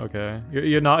know, okay.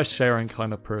 You're not a sharing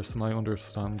kind of person. I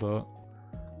understand that.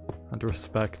 And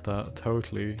respect that,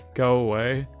 totally. Go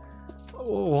away.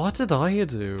 What did I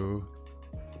do?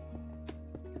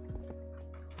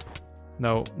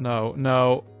 No, no,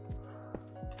 no.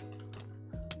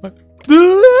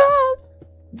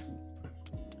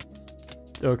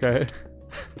 Okay.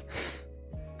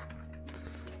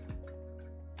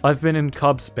 I've been in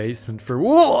Cobb's basement for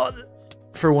what?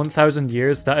 For 1,000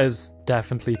 years. That is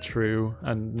definitely true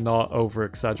and not over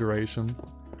exaggeration.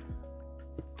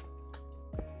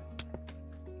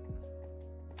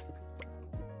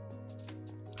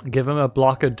 Give him a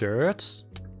block of dirt?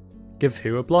 Give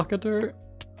who a block of dirt?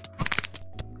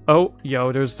 Oh,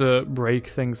 yo, there's the break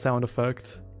thing sound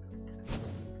effect.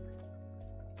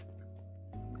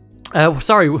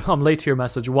 Sorry, I'm late to your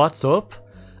message. What's up?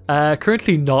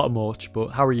 Currently not much, but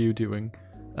how are you doing?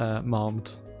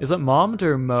 Mommed. Is it Mommed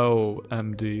or Mo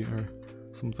MD or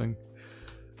something?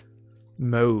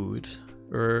 Mode.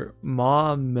 Or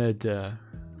Mohammed.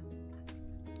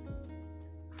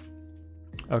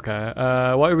 Okay,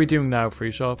 what are we doing now?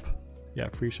 Free shop? Yeah,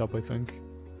 free shop, I think.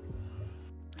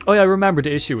 Oh yeah, remember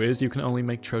the issue is you can only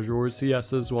make Treasure Wars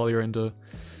CSs while you're in the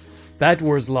Bed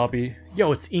Wars lobby.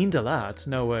 Yo, it's Ian the lad.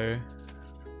 No way.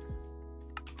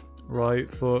 Right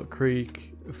foot,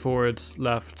 creek, forward,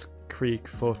 left, creek,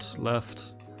 foot,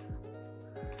 left.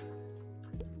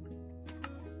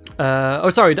 Oh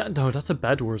sorry, no, that's a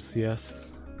Bed Wars CS.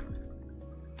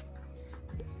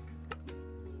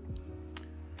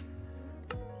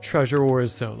 Treasure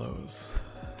Wars solos.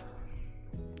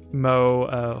 Mo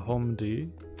Humdi.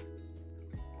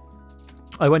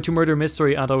 I went to Murder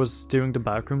Mystery and I was doing the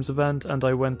Backrooms event and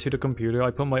I went to the computer. I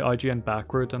put my IGN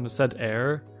backward and it said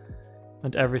error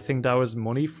and everything that was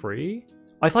money free.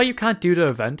 I thought you can't do the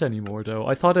event anymore though.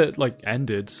 I thought it like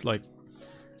ended like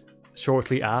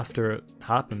shortly after it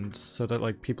happened so that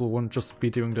like people wouldn't just be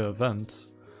doing the event.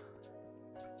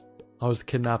 I was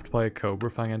kidnapped by a Cobra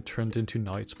Fang and turned into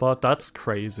Nightspot. That's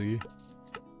crazy.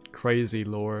 Crazy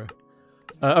lore.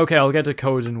 Okay, I'll get the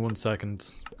code in 1 second.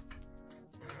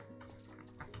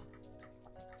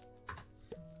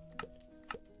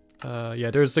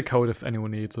 Yeah, there's the code if anyone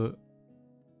needs it.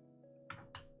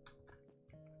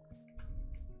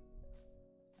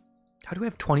 How do we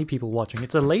have 20 people watching?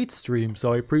 It's a late stream,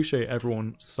 so I appreciate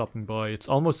everyone stopping by. It's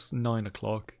almost 9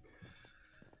 o'clock.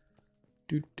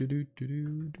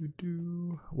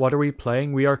 What are we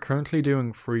playing? We are currently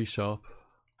doing free shop.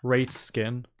 Rate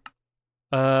skin.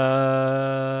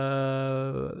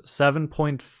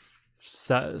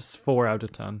 7.4 out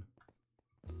of 10.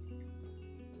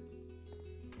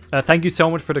 Thank you so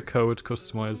much for the code,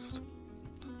 customized.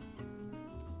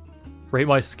 Rate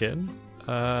my skin.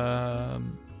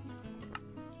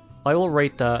 I will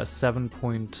rate that a 7.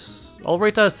 I'll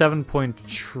rate that a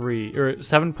 7.3 or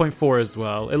 7.4 as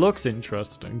well. It looks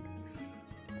interesting.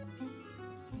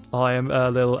 I am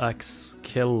a little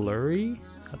ex-killery.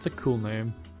 That's a cool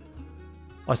name.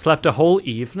 I slept a whole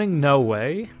evening? No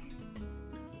way.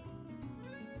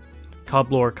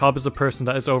 Cobb lore. Cobb is a person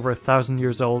that is over 1,000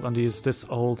 years old and he is this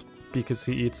old because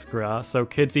he eats grass. So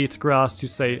kids eat grass to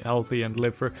stay healthy and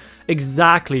live for...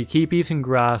 Exactly. Keep eating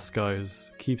grass,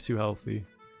 guys. Keeps you healthy.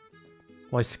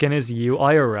 My skin is you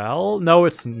IRL? No,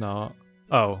 it's not.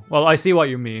 Oh, well, I see what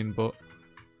you mean, but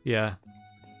yeah.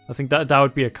 I think that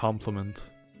would be a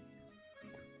compliment.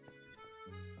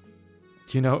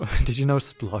 Do you know, did you know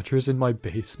Splodger's in my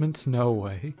basement? No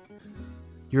way.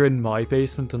 You're in my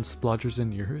basement and Splodger's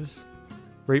in yours?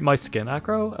 Rate my skin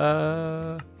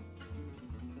aggro?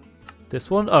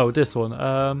 This one? Oh, this one.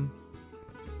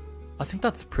 I think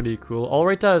that's pretty cool. I'll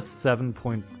rate that as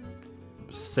 7.6.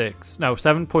 No,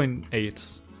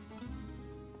 7.8.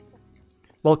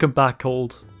 Welcome back,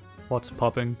 Cold. What's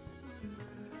popping?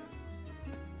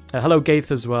 Hello,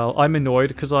 Gaith as well. I'm annoyed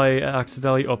because I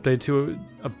accidentally updated to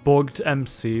a bugged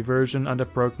MC version and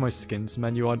it broke my skins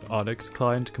menu on Onyx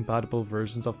client compatible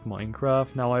versions of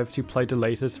Minecraft. Now I have to play the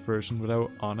latest version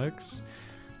without Onyx.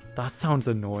 That sounds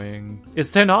annoying.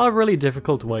 Is there not a really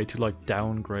difficult way to like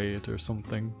downgrade or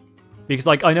something? Because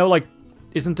like I know like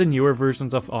isn't the newer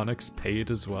versions of Onyx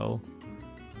paid as well?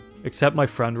 Accept my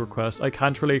friend request. I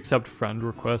can't really accept friend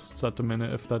requests at the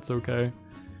minute, if that's okay.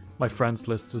 My friends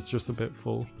list is just a bit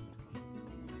full.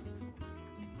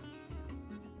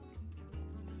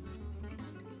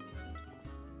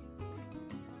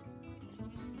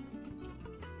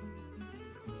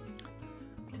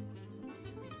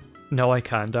 No, I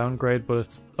can downgrade, but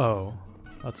it's... Oh.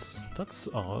 That's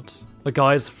odd. The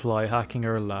guy's fly hacking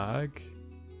or lag.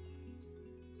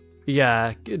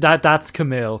 Yeah, that's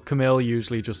Camille. Camille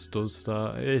usually just does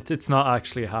that. It's not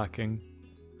actually hacking.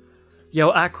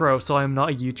 Yo, Acro, so I'm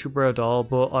not a YouTuber at all,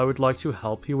 but I would like to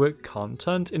help you with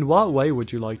content. In what way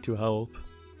would you like to help?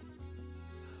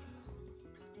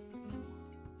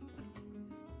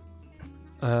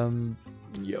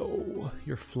 Yo,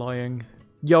 you're flying.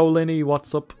 Yo, Linny,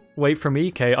 what's up? Wait for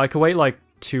me, Kay. I can wait like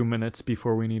 2 minutes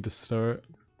before we need to start.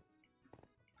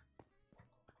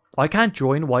 I can't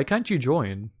join. Why can't you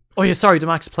join? Oh yeah, sorry, the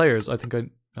max players. I think I...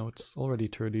 No, it's already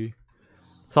 30.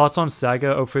 Thoughts on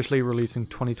Sega officially releasing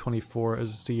 2024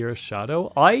 as the year of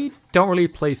Shadow? I don't really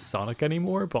play Sonic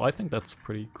anymore, but I think that's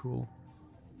pretty cool.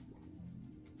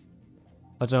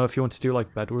 I don't know if you want to do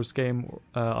like Bed Wars game,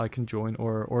 I can join,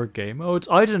 or game modes.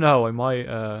 I don't know, I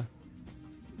might,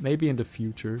 maybe in the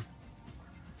future.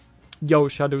 Yo,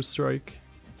 Shadow Strike.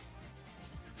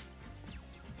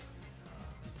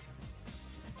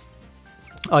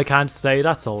 I can't stay,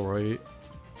 that's alright.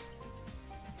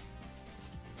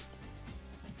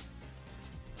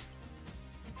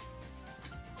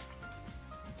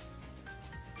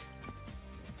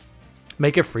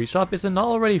 Make a free shop? Is it not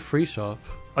already free shop?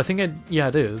 I think it, yeah,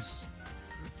 it is.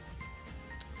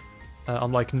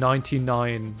 I'm like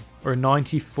 99 or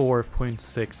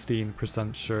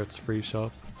 94.16% sure it's free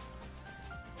shop.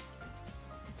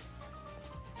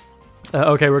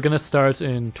 Okay, we're gonna start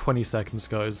in 20 seconds,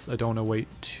 guys. I don't want to wait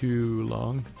too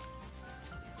long.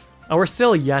 And we're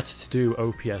still yet to do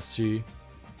OPSG.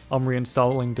 I'm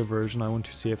reinstalling the version. I want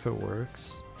to see if it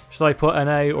works. Should I put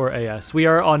NA or AS? We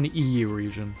are on EU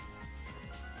region.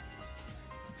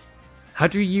 How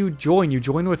do you join? You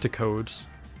join with the code.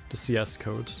 The CS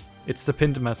code. It's the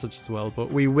pinned message as well, but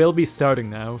we will be starting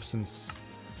now since...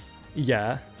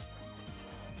 Yeah.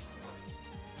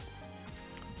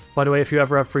 By the way, if you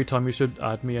ever have free time, you should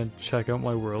add me and check out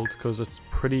my world, because it's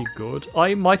pretty good.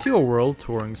 I might do a world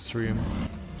touring stream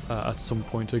at some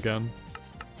point again.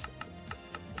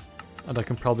 And I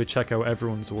can probably check out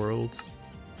everyone's worlds.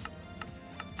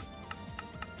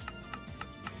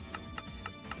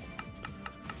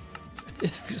 It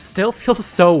still feels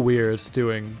so weird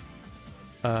doing,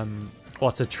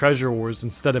 what's it, Treasure Wars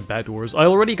instead of Bed Wars. I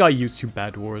already got used to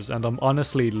Bed Wars, and I'm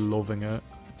honestly loving it.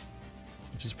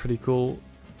 Which is pretty cool.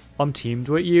 I'm teamed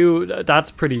with you.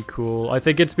 That's pretty cool. I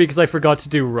think it's because I forgot to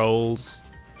do roles.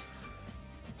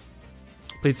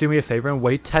 Please do me a favor and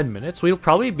wait 10 minutes. We'll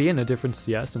probably be in a different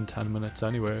CS in 10 minutes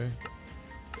anyway.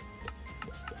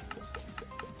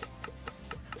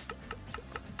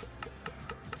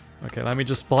 Okay, let me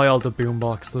just buy all the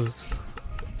boomboxes.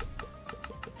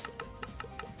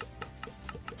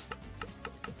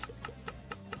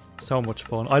 So much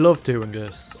fun. I love doing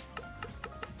this.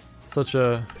 Such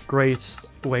a great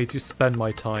way to spend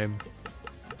my time.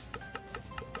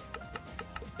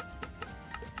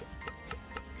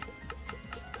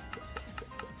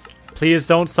 Please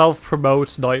don't self-promote,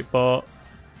 Nightbot.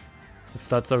 If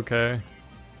that's okay.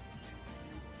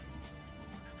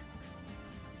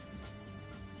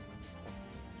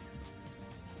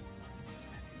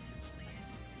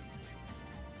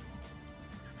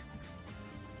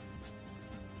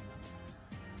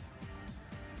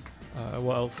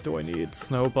 What else do I need?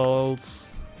 Snowballs.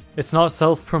 It's not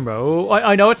self-promote.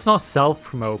 I know it's not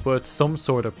self-promote, but it's some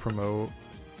sort of promote.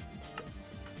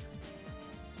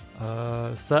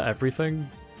 Is that everything?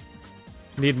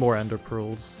 Need more ender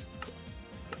pearls.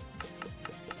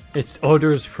 It's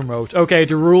others promote. Okay,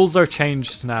 the rules are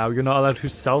changed now. You're not allowed to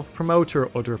self-promote or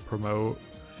other promote.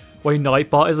 Wait,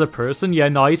 Nightbot is a person? Yeah,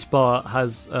 Nightbot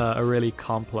has a really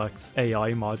complex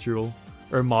AI module,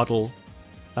 or model.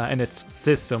 In its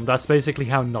system. That's basically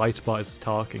how Nightbot is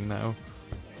talking now.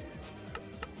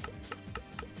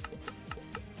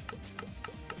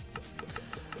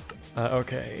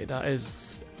 Okay, that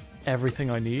is everything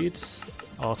I need.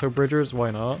 Auto bridgers,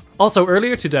 why not? Also,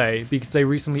 earlier today, because they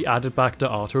recently added back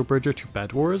the auto bridger to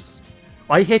Bed Wars,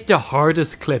 I hit the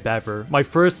hardest clip ever. My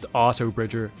first auto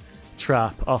bridger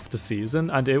trap of the season,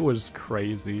 and it was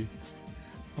crazy.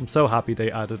 I'm so happy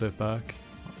they added it back.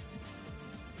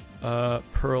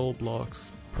 Pearl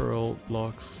blocks, bow.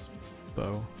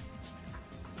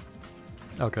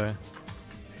 Okay.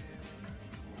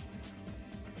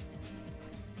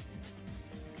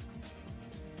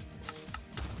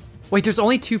 Wait, there's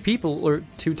only 2 people, or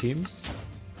 2 teams?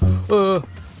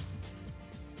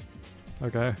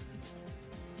 Okay.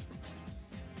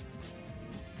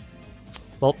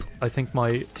 Well, I think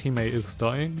my teammate is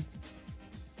dying.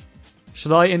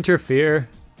 Should I interfere?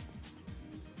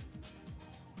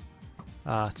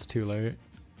 Ah, it's too late.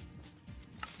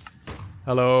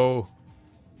 Hello.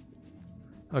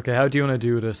 Okay, how do you want to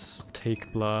do this?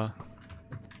 Take blah.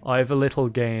 I have a little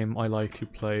game I like to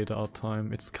play at all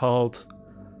time. It's called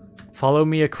Follow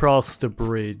Me Across the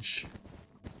Bridge.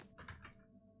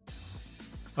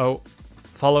 Oh,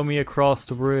 follow me across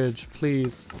the bridge,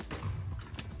 please.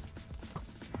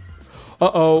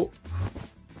 Uh-oh.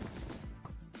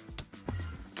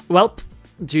 Welp,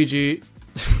 GG.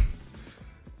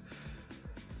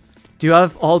 Do you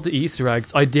have all the Easter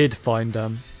eggs? I did find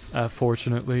them,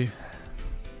 fortunately.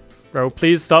 Bro,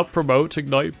 please stop promoting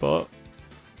Nightbot.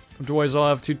 Otherwise I'll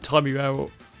have to time you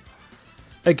out.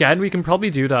 Again, we can probably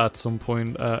do that at some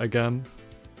point, again.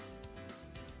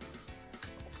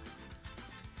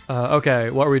 Okay,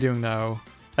 what are we doing now?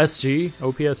 SG?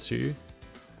 OPSG?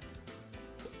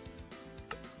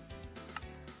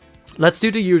 Let's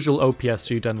do the usual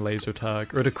OPSG, then laser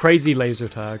tag. Or the crazy laser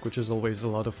tag, which is always a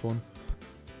lot of fun.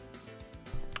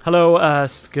 Hello,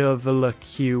 Skavilla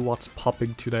Q, what's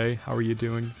popping today? How are you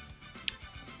doing?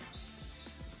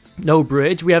 No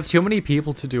bridge? We have too many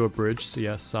people to do a bridge, so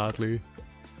yes, sadly.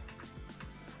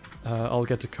 I'll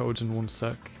get the codes in 1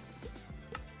 sec.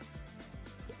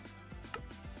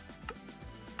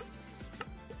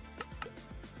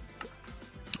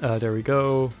 There we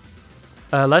go.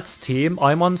 Let's team.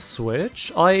 I'm on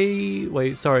Switch.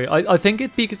 Wait, sorry. I think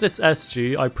it because it's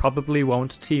SG, I probably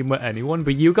won't team with anyone,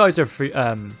 but you guys are free,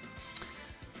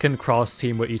 can cross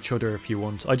team with each other if you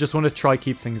want. I just want to try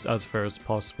keep things as fair as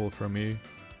possible for me.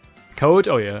 Code?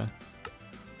 Oh yeah.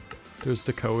 There's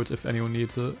the code if anyone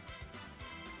needs it.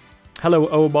 Hello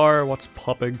Omar, what's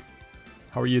popping?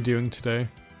 How are you doing today?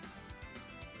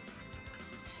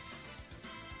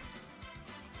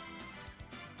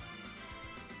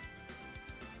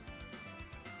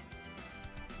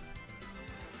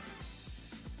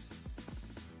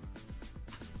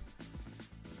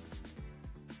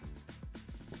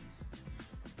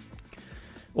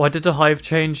 Why did the Hive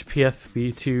change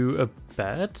PFB to a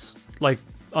bed? Like,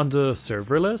 on the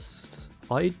server list?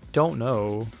 I don't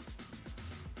know.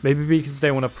 Maybe because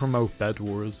they want to promote Bed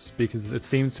Wars, because it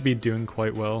seems to be doing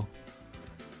quite well.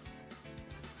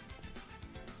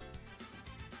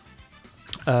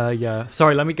 Yeah.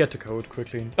 Sorry, let me get the code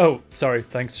quickly. Oh, sorry,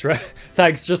 thanks, Shre.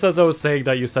 Thanks, just as I was saying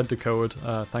that you sent the code.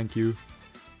 Thank you.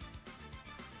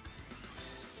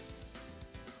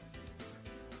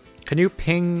 Can you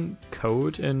ping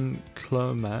code in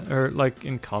or like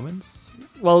in comments?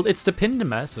 Well, it's to pin the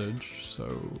message, so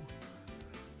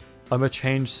I'm gonna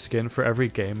change skin for every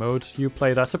game mode you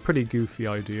play. That's a pretty goofy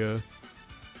idea.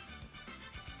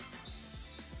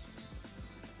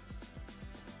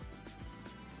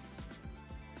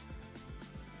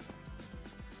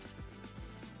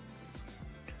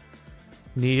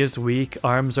 Knee is weak,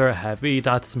 arms are heavy.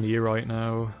 That's me right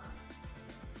now.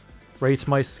 Rate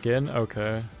my skin?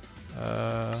 Okay.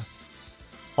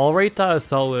 I'll rate that a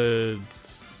solid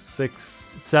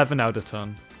 7 out of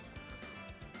 10.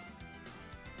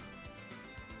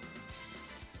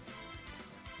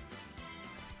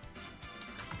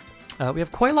 We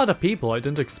have quite a lot of people. I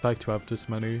didn't expect to have this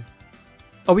many.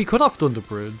 Oh, we could have done the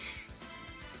bridge.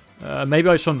 Maybe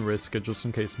I shouldn't risk it just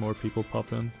in case more people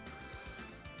pop in.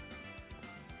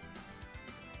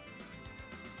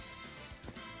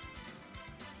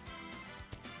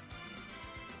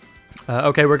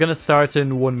 Okay, we're gonna start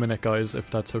in 1 minute, guys, if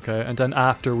that's okay. And then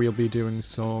after, we'll be doing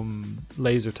some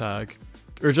laser tag.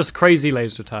 Or just crazy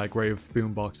laser tag, where you have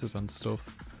boomboxes and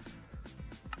stuff.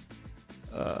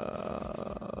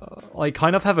 I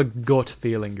kind of have a gut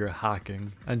feeling you're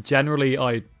hacking. And generally,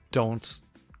 I don't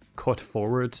cut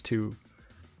forward to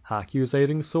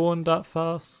accusating someone that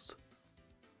fast.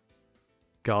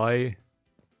 Guy.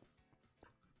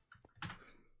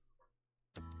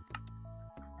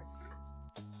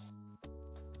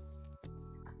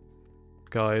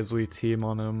 Guys, we team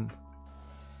on him.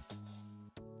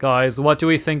 Guys, what do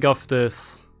we think of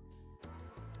this?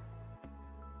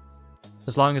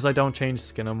 As long as I don't change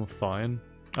skin, I'm fine.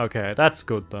 Okay, that's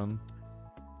good then.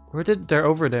 They're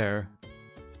over there.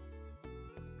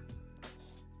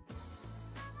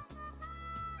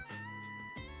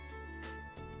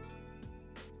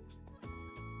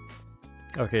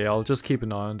 Okay, I'll just keep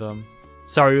an eye on them.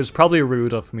 Sorry, it was probably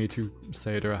rude of me to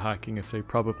say they're hacking if they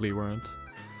probably weren't.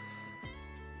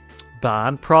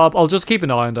 Ban prob. I'll just keep an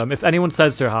eye on them. If anyone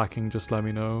says they're hacking, just let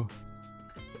me know.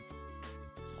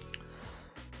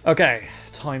 Okay,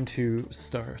 time to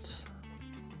start.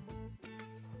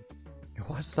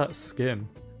 What's that skin?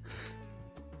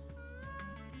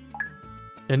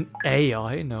 An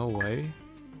AI? No way.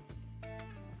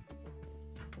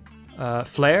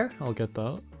 Flare? I'll get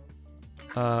that.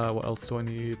 What else do I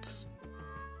need?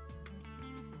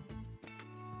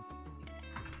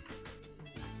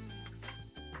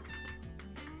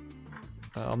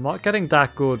 I'm not getting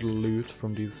that good loot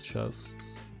from these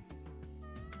chests.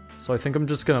 So I think I'm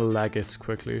just gonna leg it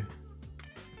quickly.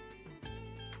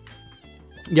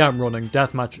 Yeah, I'm running.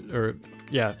 Deathmatch, or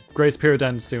yeah, Grace period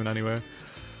ends soon anyway.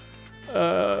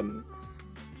 Yo,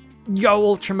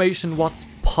 Ultramation, what's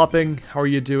popping? How are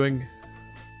you doing?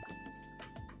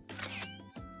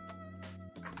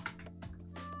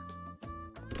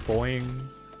 Boing.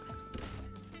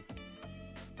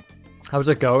 How's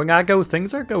it going, Aggo?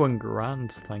 Things are going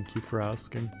grand, thank you for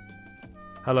asking.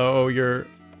 Hello, you're...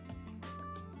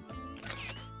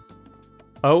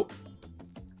 Oh.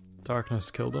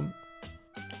 Darkness killed him.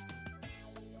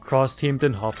 Cross-teamed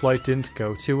in Hoplite didn't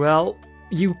go too well.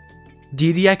 You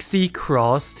DDXD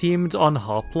cross-teamed on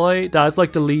Hoplite? That's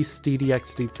like the least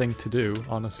DDXD thing to do,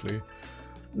 honestly.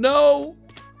 No!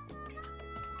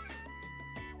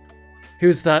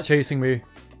 Who's that chasing me?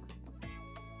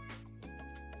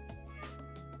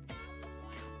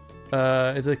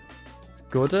 Is it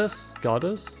Goddess?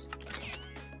 Goddess?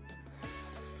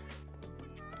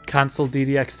 Cancel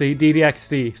DDXD.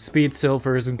 DDXD. Speed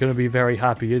Silver isn't going to be very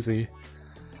happy, is he?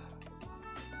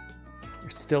 You're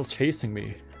still chasing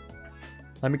me.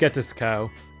 Let me get this cow.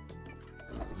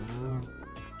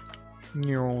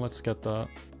 Let's get that.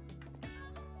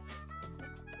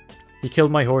 He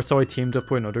killed my horse, so I teamed up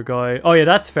with another guy. Oh yeah,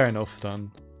 that's fair enough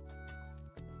then.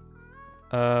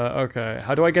 Okay.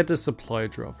 How do I get this supply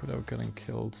drop without getting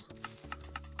killed?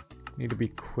 Need to be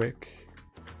quick.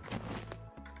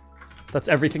 That's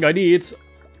everything I need.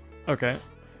 Okay.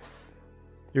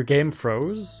 Your game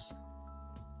froze?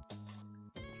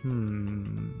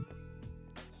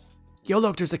 Yo,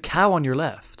 look, there's a cow on your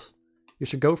left. You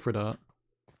should go for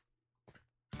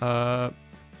that.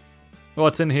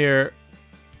 What's in here?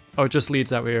 Oh, it just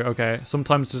leads out here. Okay.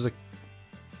 Sometimes there's a...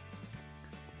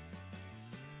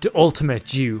 The ultimate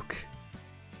Duke.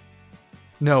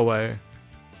 No way.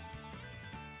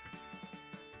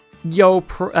 Yo,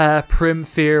 Prim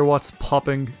Fear, what's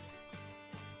popping?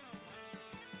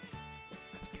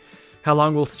 How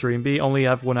long will stream be? Only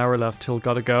have 1 hour left till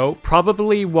gotta go.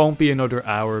 Probably won't be another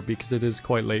hour because it is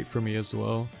quite late for me as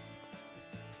well.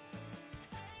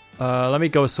 Let me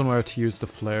go somewhere to use the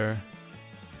flare.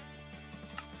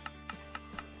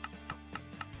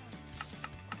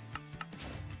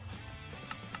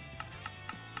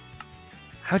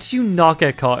 How did you not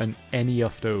get caught in any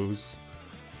of those?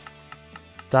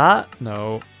 That?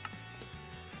 No.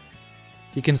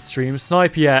 You can stream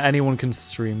snipe? Yeah, anyone can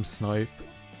stream snipe.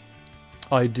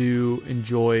 I do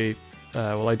enjoy...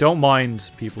 well, I don't mind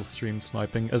people stream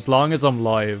sniping as long as I'm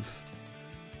live.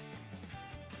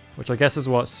 Which I guess is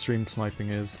what stream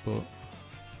sniping is, but...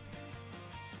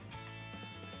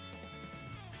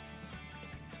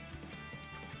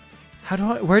 How do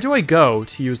I... Where do I go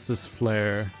to use this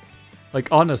flare? Like,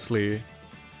 honestly,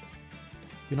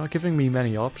 you're not giving me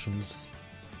many options.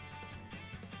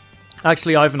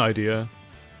 Actually, I have an idea.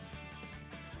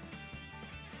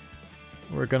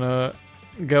 We're gonna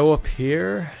go up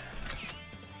here.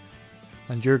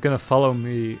 And you're gonna follow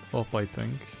me up, I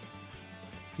think.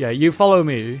 Yeah, you follow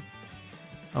me.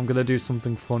 I'm gonna do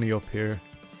something funny up here.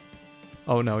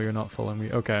 Oh no, you're not following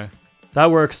me. Okay. That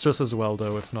works just as well,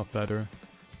 though, if not better.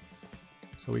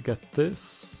 So we get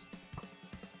this.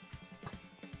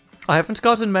 I haven't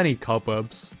gotten many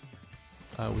cobwebs,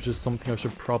 which is something I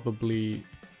should probably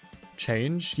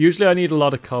change. Usually I need a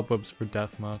lot of cobwebs for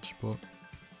deathmatch, but...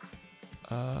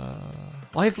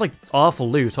 I have, like, awful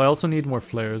loot. I also need more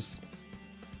flares.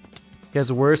 He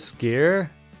has worse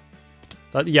gear?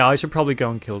 Yeah, I should probably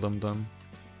go and kill them then.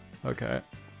 Okay.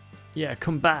 Yeah,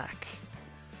 come back.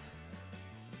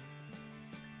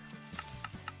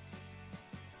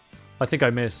 I think I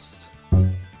missed.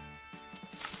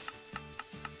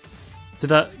 Did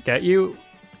that get you?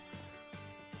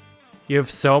 You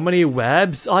have so many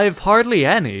webs? I have hardly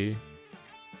any.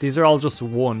 These are all just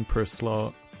one per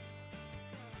slot.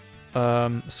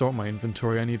 Sort my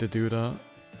inventory, I need to do that.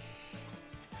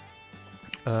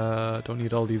 Don't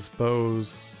need all these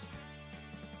bows.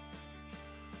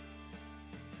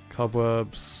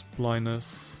 Cobwebs,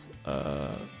 blindness.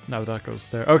 Now that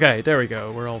goes there. Okay, there we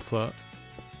go, we're all set.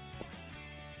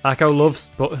 Akko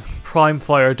loves Prime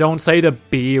Fire. Don't say the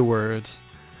B word.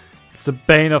 It's the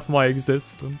bane of my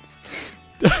existence.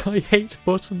 I hate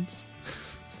buttons.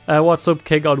 What's up,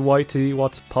 King on YT?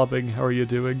 What's popping? How are you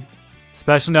doing?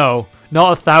 Special? No, not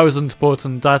 1,000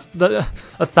 button. That's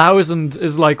 1,000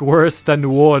 is like worse than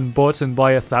 1 button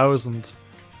by 1,000.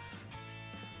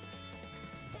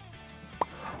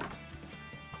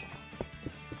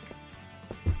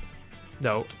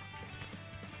 No.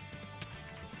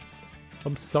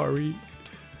 I'm sorry.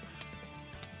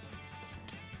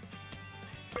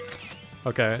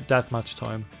 Okay, deathmatch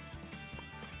time.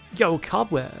 Yo,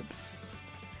 cobwebs.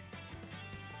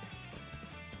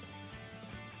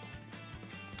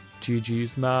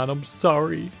 GG's, man, I'm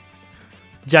sorry.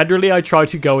 Generally, I try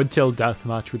to go until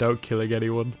deathmatch without killing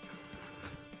anyone.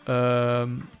 Let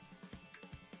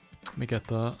me get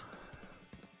that.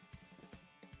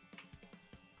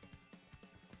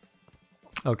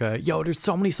 Okay, yo, there's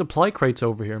so many supply crates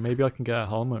over here. Maybe I can get a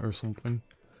helmet or something.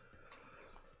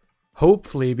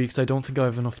 Hopefully, because I don't think I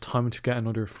have enough time to get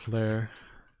another flare.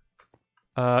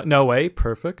 No way,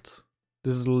 perfect.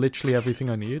 This is literally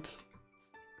everything I need.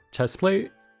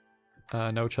 Chestplate?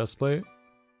 No chestplate.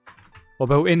 What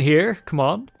about in here? Come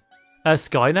on.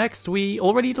 Sky next? We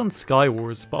already done Sky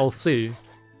Wars, but I'll see.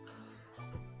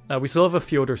 We still have a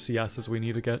few other CSs we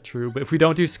need to get through, but if we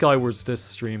don't do Sky Wars this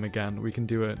stream again, we can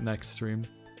do it next stream.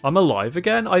 I'm alive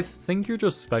again? I think you're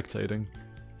just spectating.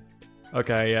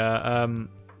 Okay, yeah, I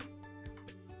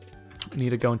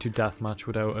need to go into deathmatch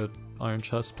without an iron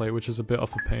chestplate, which is a bit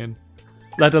of a pain.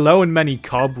 Let alone many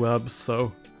cobwebs,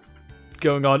 so...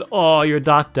 Going on, oh, you're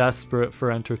that desperate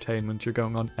for entertainment, you're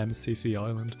going on MCC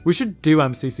Island. We should do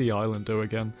MCC Island though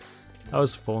again. That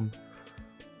was fun.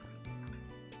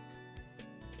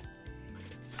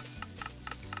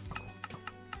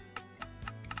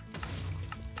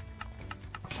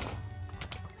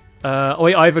 Oh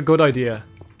wait, I have a good idea.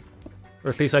 Or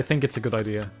at least I think it's a good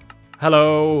idea.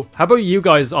 Hello! How about you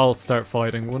guys all start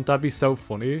fighting? Wouldn't that be so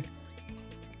funny?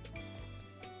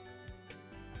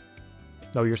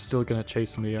 No, you're still gonna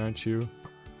chase me, aren't you?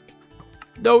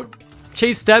 No!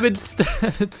 Chase them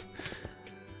instead!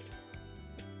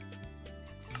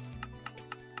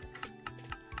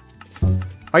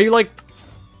 Are you like...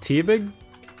 teaming?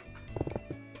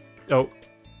 Oh.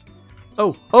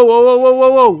 Oh! Oh, whoa, whoa, whoa,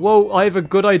 whoa, whoa! Whoa, I have a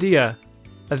good idea.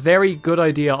 A very good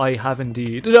idea I have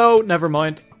indeed. No, never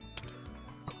mind.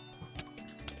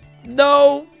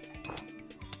 No!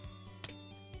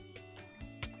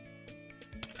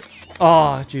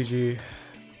 Ah, GG.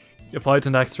 If I had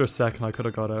an extra second, I could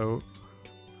have got out.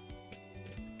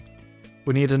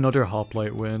 We need another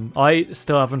hoplite win. I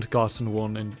still haven't gotten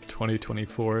one in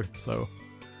 2024, so...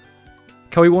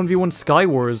 Can we 1v1 Sky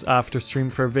Wars after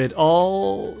stream for a vid?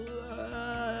 Oh...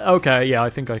 okay, yeah, I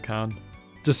think I can.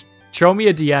 Just throw me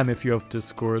a DM if you have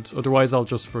Discord, otherwise I'll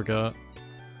just forget.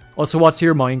 Also, what's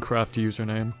your Minecraft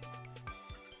username?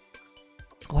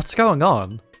 What's going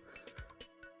on?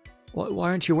 Why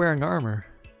aren't you wearing armor?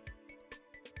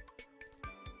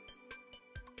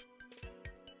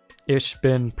 Ich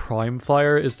bin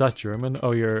Primefire, is that German?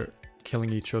 Oh, you're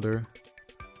killing each other.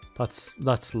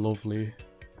 That's lovely.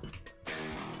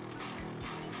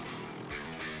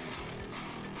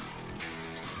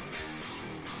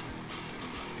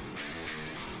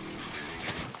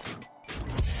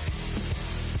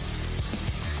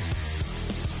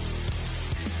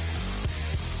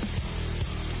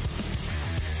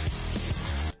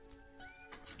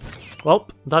 Well,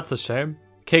 that's a shame.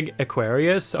 King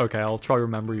Aquarius? Okay, I'll try to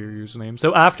remember your username.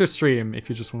 So after stream, if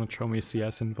you just want to throw me a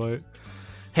CS invite.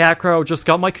 Hey Acro, just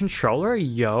got my controller?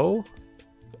 Yo.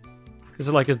 Is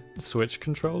it like a Switch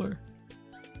controller?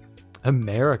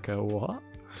 America, what?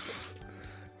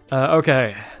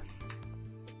 Okay.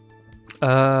 What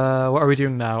are we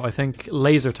doing now? I think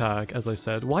laser tag, as I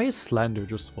said. Why is Slender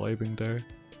just vibing there?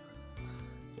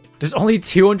 There's only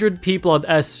 200 people on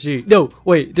SG. No,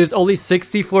 wait, there's only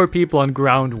 64 people on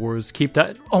Ground Wars. Keep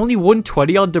that. Only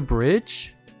 120 on the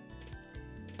bridge?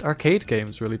 The arcade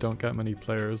games really don't get many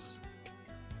players.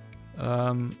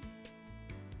 So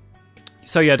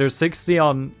yeah, there's 60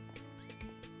 on...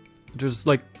 There's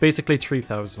like basically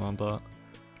 3,000 on that.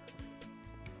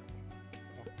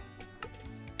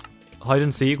 Hide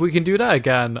and seek. We can do that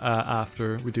again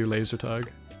after we do laser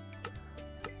tag.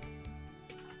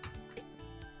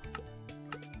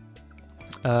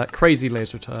 Crazy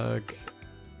laser tag.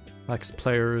 Max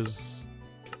players.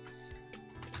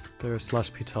 There,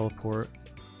 /P teleport.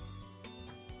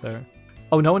 There.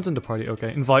 Oh, no one's in the party.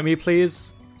 Okay. Invite me,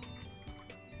 please.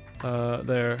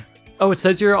 There. Oh, it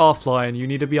says you're offline. You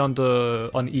need to be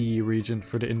on EE region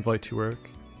for the invite to work.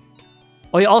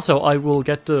 Oh yeah, also, I will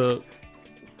get the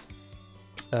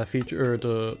feature, or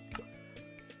the...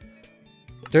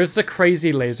 There's a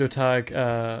crazy laser tag,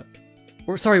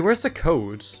 sorry, where's the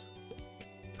code?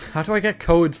 How do I get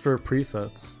codes for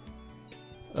presets?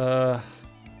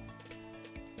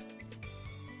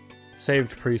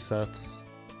 Saved presets.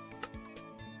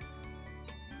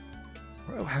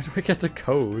 How do I get the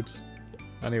code?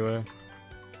 Anyway.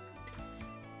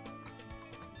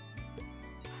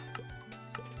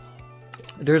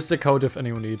 There's the code if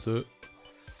anyone needs it.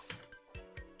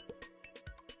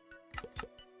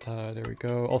 There we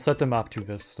go. I'll set the map to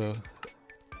Vista.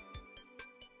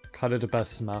 Kind of the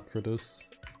best map for this.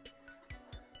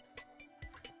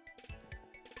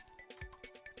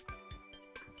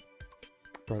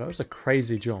 Bro, that was a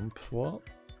crazy jump. What?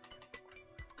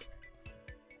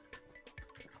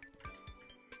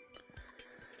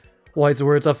 White's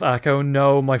words of echo.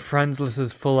 No, my friends list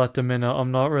is full at the minute. I'm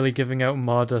not really giving out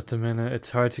mod at the minute. It's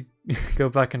hard to go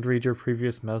back and read your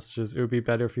previous messages. It would be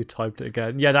better if you typed it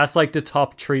again. Yeah, that's like the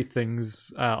top 3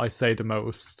 things I say the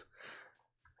most.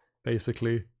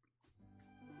 Basically.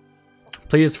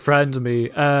 Please friend me.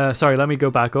 Sorry, let me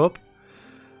go back up.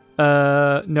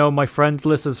 No, my friends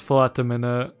list is full at the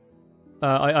minute.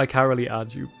 I can't really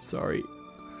add you. Sorry.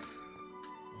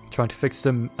 Trying to fix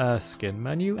the skin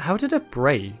menu. How did it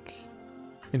break?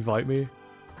 Invite me.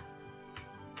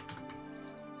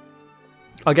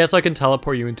 I guess I can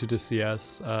teleport you into the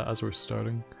CS as we're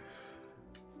starting.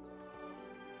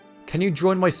 Can you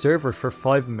join my server for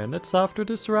 5 minutes after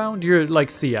this round? You're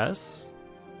like CS?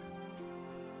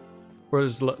 Or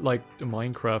is it like a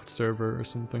Minecraft server or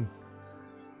something?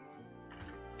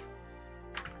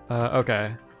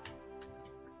 Okay.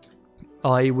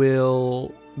 I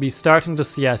will be starting the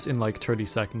CS in like 30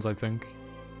 seconds, I think.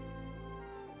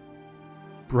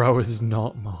 Bro is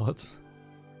not mod.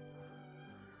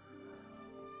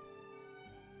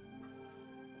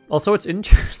 Also, it's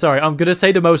sorry, I'm gonna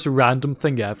say the most random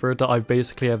thing ever that I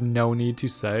basically have no need to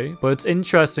say, but it's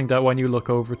interesting that when you look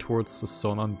over towards the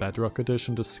sun on Bedrock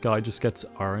Edition, the sky just gets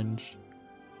orange.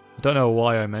 I don't know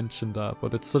why I mentioned that,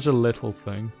 but it's such a little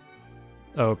thing.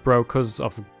 Oh, bro, cause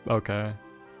of... okay.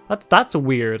 That's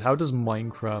weird. How does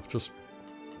Minecraft just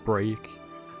break?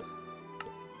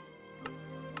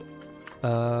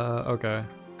 Okay.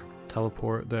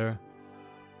 Teleport there.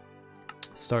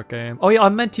 Start game. Oh yeah, I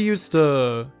meant to use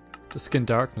the skin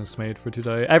darkness made for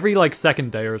today. Every like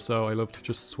second day or so, I love to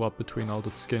just swap between all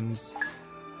the skins.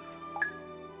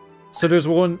 So there's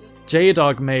one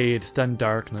J-Dog made, then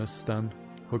darkness, then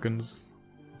Huggins.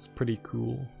 It's pretty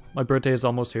cool. My birthday is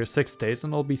almost here. 6 days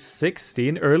and I'll be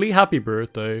 16. Early happy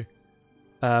birthday.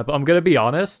 But I'm gonna be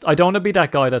honest. I don't want to be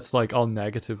that guy that's like all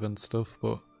negative and stuff,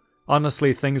 but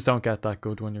honestly, things don't get that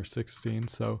good when you're 16,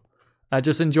 so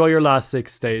just enjoy your last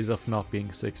 6 days of not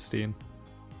being 16.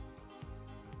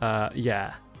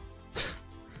 Yeah.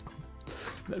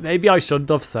 Maybe I shouldn't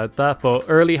have said that, but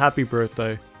early happy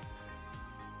birthday.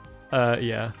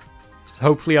 Yeah. So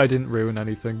hopefully I didn't ruin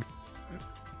anything.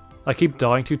 I keep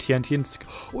dying to TNT and...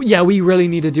 oh, yeah, we really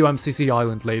need to do MCC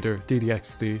Island later.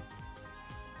 DDXD.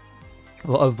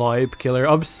 What a vibe killer.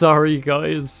 I'm sorry,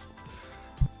 guys.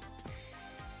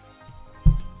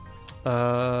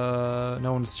 No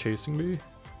one's chasing me.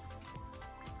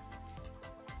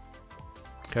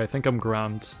 Okay, I think I'm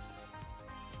grand.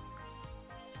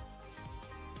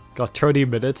 Got 30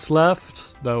 minutes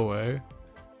left? No way.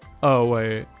 Oh,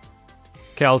 wait.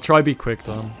 Okay, I'll try be quick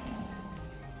then.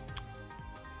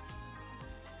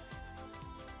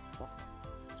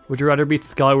 Would you rather beat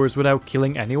Skywars without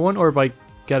killing anyone or by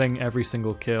getting every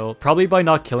single kill? Probably by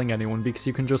not killing anyone, because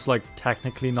you can just like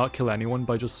technically not kill anyone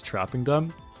by just trapping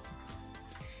them.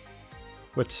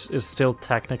 Which is still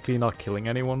technically not killing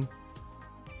anyone.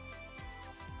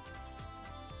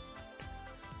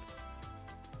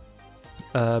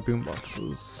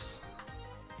 Boomboxes.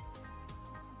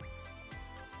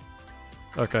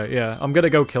 Okay, yeah, I'm gonna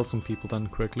go kill some people then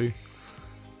quickly.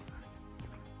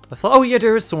 I thought, oh yeah,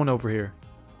 there is someone over here.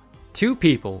 2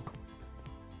 people.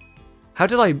 How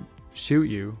did I shoot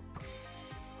you?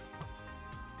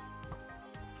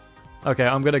 Okay,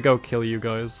 I'm gonna go kill you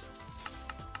guys.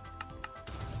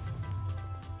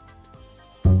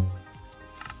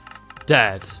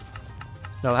 Dead.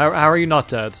 No, how are you not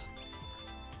dead?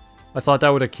 I thought that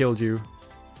would have killed you.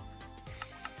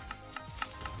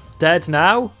 Dead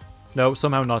now? No,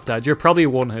 somehow not dead. You're probably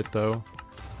 1 hit though.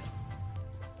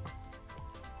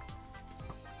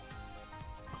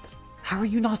 How are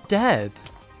you not dead?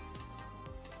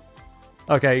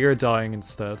 Okay, you're dying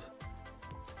instead.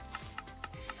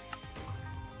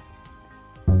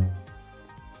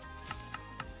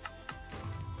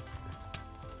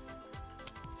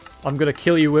 I'm gonna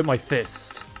kill you with my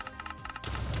fist.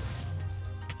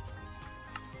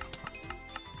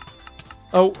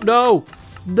 Oh, no!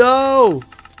 No!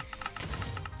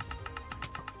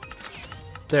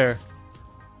 There.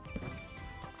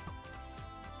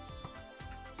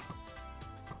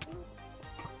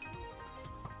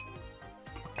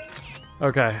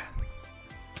 Okay.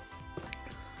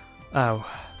 Ow.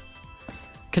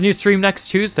 Can you stream next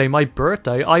Tuesday? My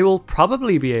birthday? I will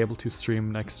probably be able to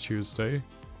stream next Tuesday.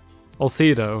 I'll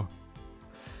see though.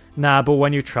 Nah, but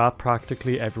when you trap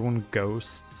practically everyone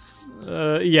ghosts.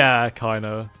 Yeah,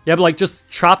 kinda. Yeah, but like just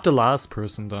trap the last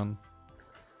person then.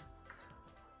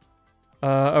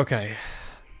 Okay.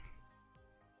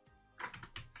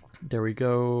 There we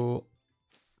go.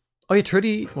 Oh yeah,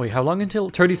 30... Wait, how long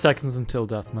until... 30 seconds until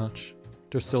deathmatch.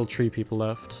 There's still 3 people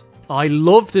left. I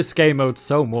love this game mode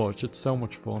so much. It's so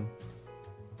much fun.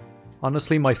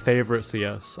 Honestly, my favorite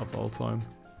CS of all time.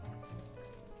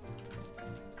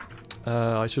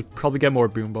 I should probably get more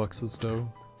boomboxes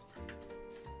though.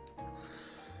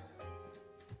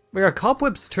 Wait, are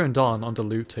cobwebs turned on the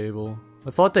loot table? I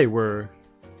thought they were.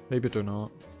 Maybe they're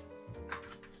not.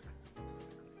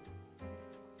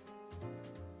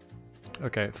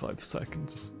 Okay, 5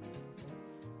 seconds.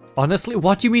 Honestly,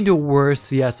 what do you mean the worst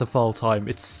CS of all time?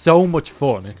 It's so much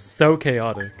fun. It's so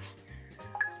chaotic.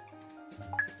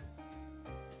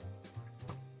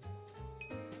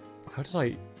 How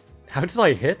did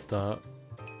I hit that?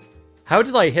 How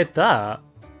did I hit that?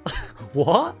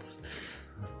 What?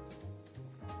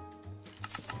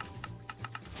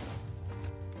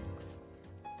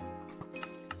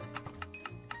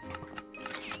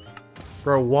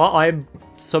 Bro, what? I'm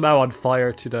somehow on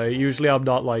fire today. Usually I'm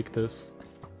not like this.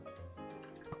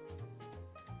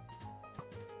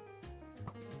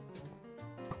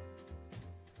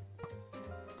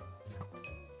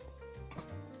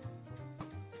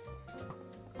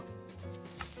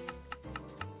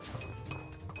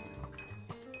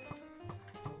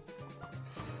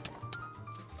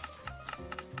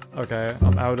 Okay,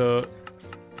 I'm out of...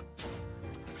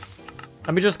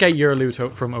 Let me just get your loot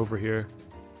out from over here.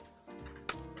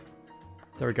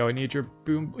 There we go, I need your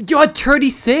boom... You had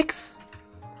 36?!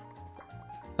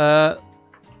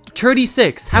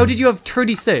 36! How did you have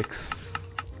 36?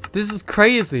 This is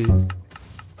crazy.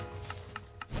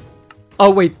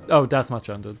 Oh wait, oh,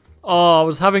 deathmatch ended. Oh, I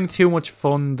was having too much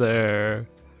fun there.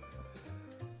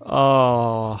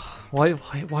 Oh,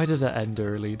 why did it end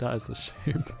early? That is a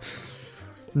shame.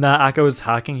 Nah, Akko is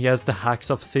hacking. He has the hacks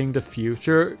of seeing the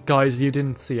future. Guys, you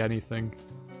didn't see anything.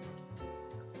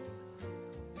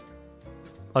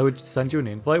 I would send you an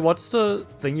invite. What's the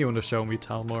thing you want to show me,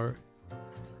 Talmor?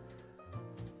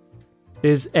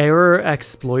 Is error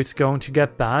exploits going to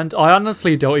get banned? I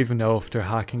honestly don't even know if they're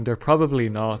hacking. They're probably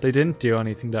not. They didn't do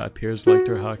anything that appears like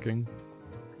they're hacking.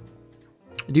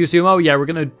 Do you sumo? Yeah, we're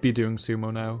gonna be doing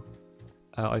sumo now.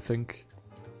 I think.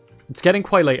 It's getting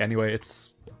quite late anyway.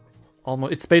 It's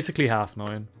basically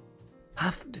 9:30.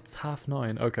 It's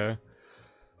 9:30. Okay.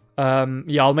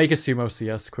 Yeah, I'll make a sumo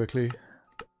CS quickly.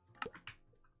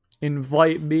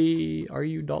 Invite me. Are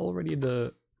you not already in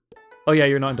the... Oh yeah,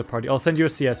 you're not in the party. I'll send you a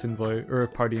CS invite, or a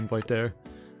party invite there.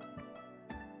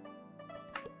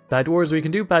 Bed Wars, we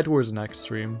can do Bed Wars next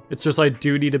stream. It's just I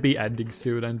do need to be ending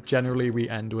soon, and generally we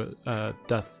end with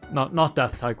death... Not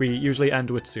death tag, we usually end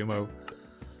with sumo.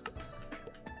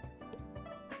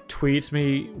 Tweet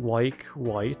me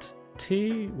white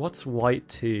tea? What's white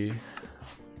tea?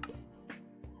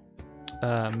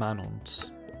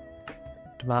 Manhunt.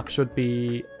 The map should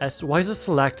be S. Why is it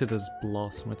selected as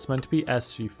Blossom? It's meant to be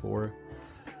SG4.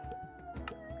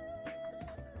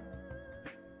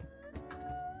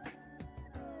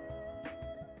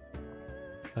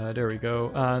 There we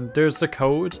go. And there's the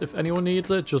code. If anyone needs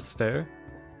it, just there.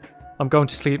 I'm going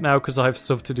to sleep now because I have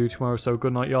stuff to do tomorrow, so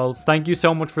good night, y'all. Thank you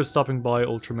so much for stopping by,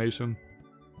 Ultramation.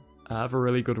 Have a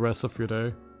really good rest of your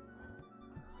day.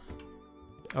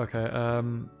 Okay,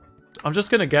 I'm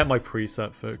just gonna get my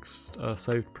preset fixed.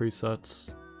 Save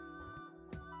presets.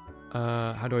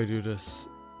 How do I do this?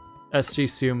 SG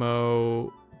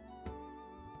Sumo.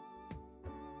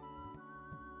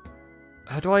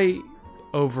 How do I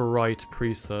overwrite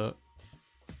preset?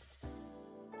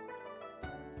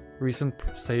 Recent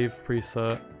save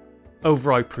preset.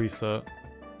 Overwrite preset.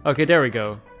 Okay, there we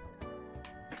go.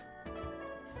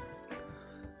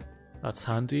 That's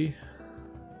handy.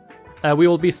 We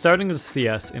will be starting the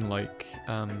CS in like,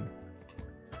 what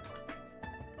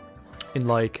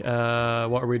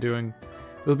are we doing?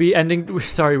 We'll be ending,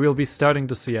 sorry, we'll be starting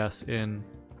the CS in,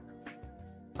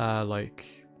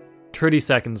 like, 30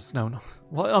 seconds. No.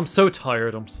 What? I'm so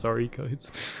tired, I'm sorry,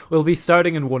 guys. We'll be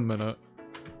starting in 1 minute.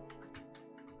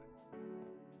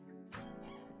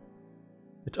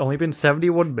 It's only been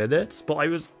 71 minutes, but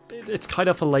it's kind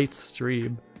of a late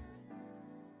stream.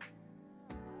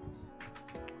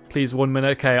 Please, 1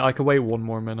 minute. Okay, I could wait 1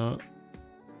 more minute.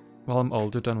 Well, I'm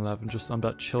older than 11. I'm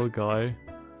that chill guy.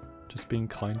 Just being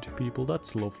kind to people.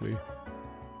 That's lovely.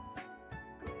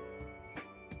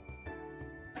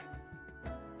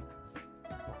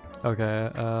 Okay,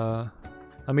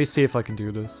 let me see if I can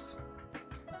do this.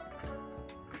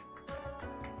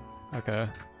 Okay.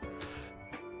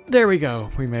 There we go.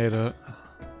 We made it.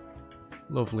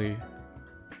 Lovely.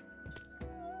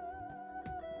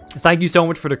 Thank you so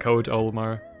much for the code,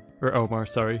 Omar. Or Omar,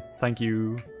 sorry. Thank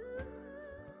you.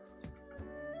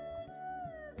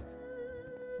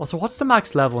 Also, what's the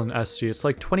max level in SG? It's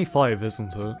like 25,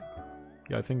 isn't it?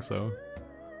 Yeah, I think so.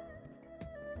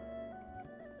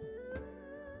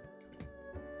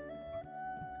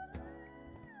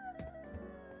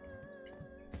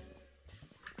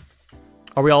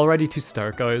 Are we all ready to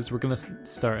start, guys? We're gonna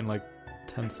start in like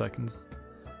 10 seconds.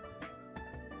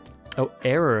 Oh,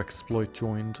 error exploit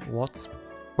joined. What's...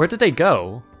 Where did they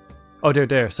go? Oh, they're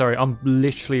there. Sorry, I'm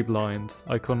literally blind.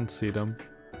 I couldn't see them.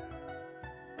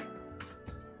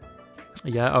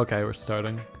 Yeah, okay, we're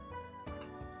starting.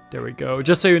 There we go.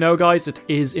 Just so you know, guys, it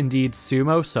is indeed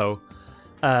sumo, so...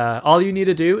 all you need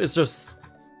to do is just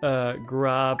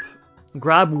grab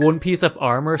 1 piece of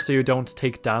armor so you don't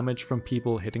take damage from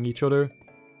people hitting each other.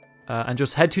 And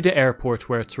just head to the airport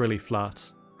where it's really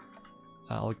flat.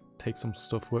 I'll take some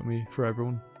stuff with me for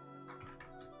everyone.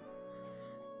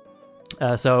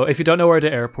 So if you don't know where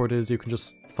the airport is, you can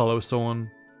just follow someone,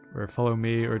 or follow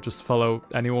me, or just follow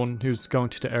anyone who's going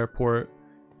to the airport.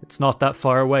 It's not that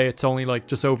far away, it's only like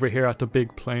just over here at the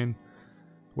big plane,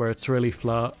 where it's really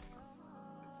flat.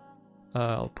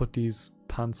 I'll put these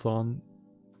pants on.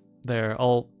 There,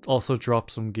 I'll also drop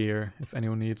some gear if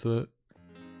anyone needs it.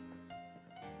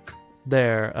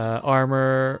 There,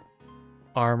 armor,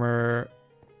 and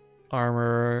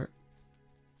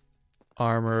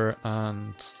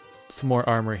some more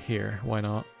armor here. Why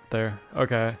not? There,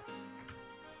 okay.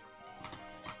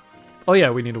 Oh yeah,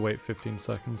 we need to wait 15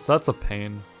 seconds. That's a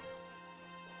pain.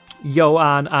 Yo,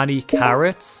 and Annie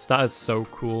Carrots. That is so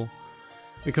cool.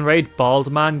 We can raid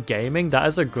Baldman Gaming. That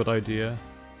is a good idea.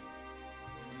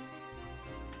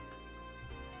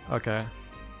 Okay.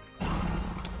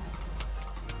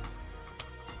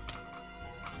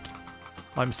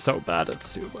 I'm so bad at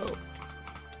sumo.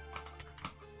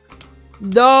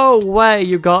 No way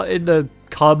you got in the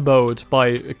comboed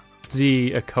by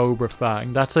a Cobra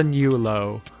Fang. That's a new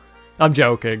low. I'm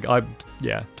joking. I'm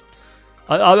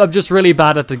just really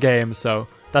bad at the game, so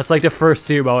that's like the first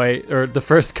sumo or the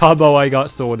first combo I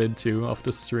got sold into off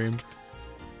the stream.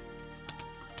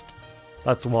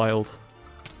 That's wild.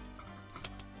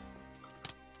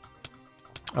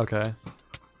 Okay.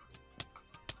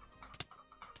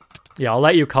 Yeah, I'll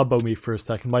let you combo me for a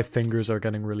second. My fingers are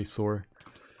getting really sore.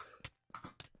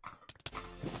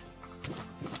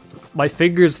 My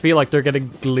fingers feel like they're getting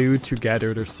glued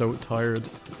together. They're so tired.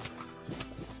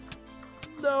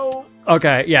 No.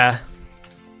 Okay, yeah.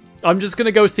 I'm just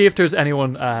gonna go see if there's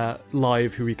anyone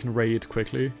live who we can raid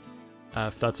quickly.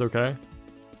 If that's okay.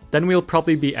 Then we'll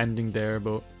probably be ending there,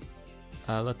 but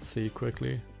let's see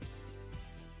quickly.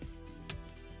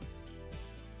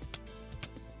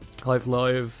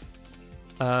 Live.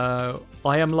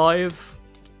 I am live,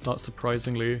 not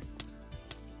surprisingly.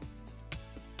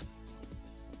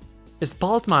 Is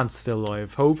Baldman still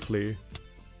live? Hopefully.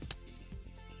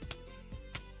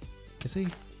 Is he?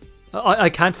 I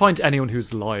can't find anyone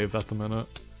who's live at the minute.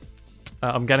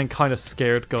 I'm getting kind of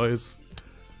scared, guys.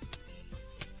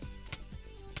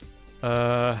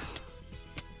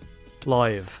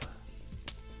 Live.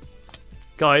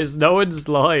 Guys, no one's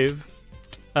live.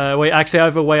 Wait, actually I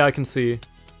have a way I can see.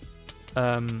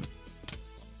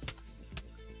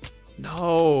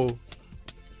 No.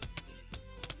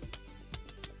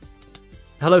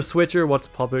 Hello Switcher, what's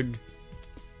popping?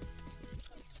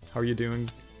 How are you doing?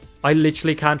 I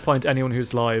literally can't find anyone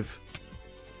who's live.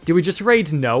 Did we just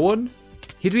raid no one?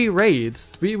 Who did we raid?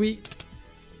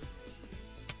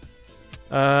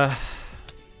 Yeah,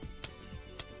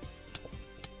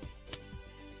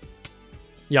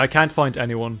 I can't find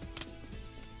anyone.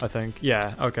 I think.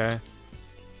 Yeah, okay.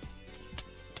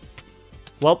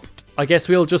 Well, I guess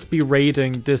we'll just be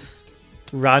raiding this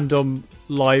random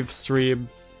live stream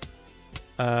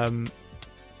I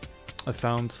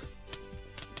found.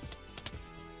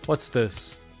 What's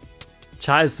this?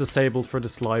 Chat is disabled for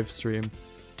this live stream.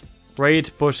 Raid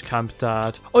Bush Camp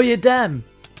Dad. Oh yeah, damn!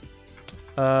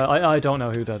 I don't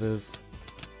know who that is.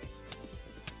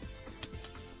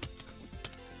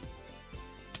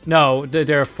 No,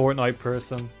 they're a Fortnite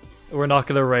person. We're not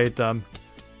gonna raid them.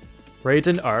 Raid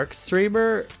an ARC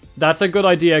streamer? That's a good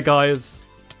idea, guys.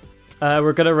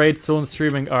 We're gonna raid someone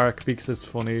streaming Ark because it's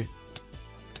funny.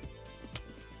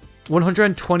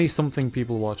 120 something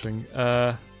people watching.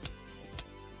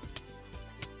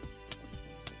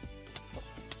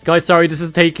 Guys, sorry, this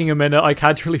is taking a minute. I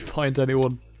can't really find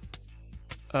anyone.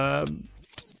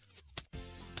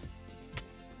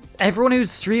 Everyone who's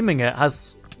streaming it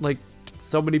has, like,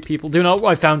 so many people. Do you know,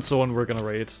 I found someone we're gonna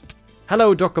raid.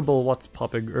 Hello, Duckable, what's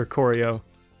popping? Or Choreo.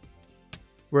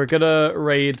 We're gonna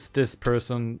raid this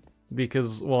person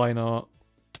because why not?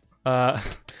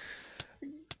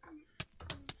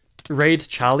 Raid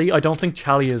Chally? I don't think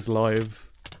Chally is live.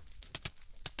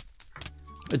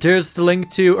 There's the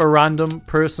link to a random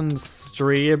person's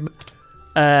stream.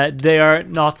 They are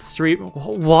not streaming.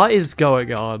 What is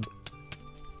going on?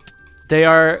 They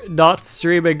are not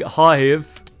streaming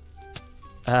Hive.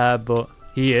 But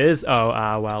he is.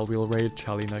 Oh, well, we'll raid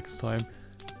Chally next time.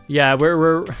 Yeah,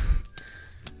 we're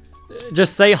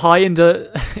just say hi in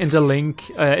the link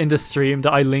in the stream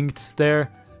that I linked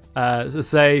there.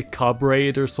 Say Cobb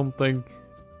raid or something.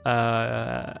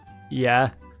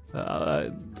 Yeah.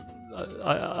 I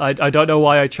don't know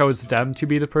why I chose them to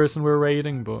be the person we're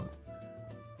raiding, but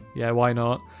yeah, why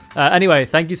not? Anyway,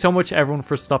 thank you so much everyone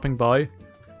for stopping by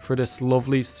for this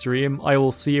lovely stream. I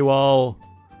will see you all.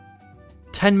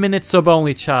 10 minutes sub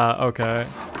only chat. Okay,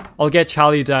 I'll get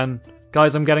Chally then,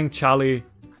 guys. I'm getting Chally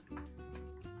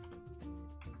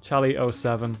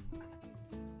 07.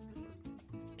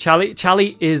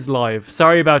 Chally is live.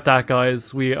 Sorry about that,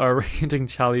 guys. We are raiding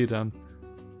Chally then.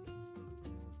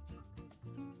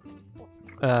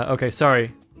 Okay,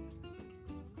 sorry.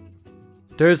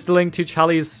 There's the link to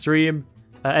Chally's stream.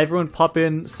 Everyone pop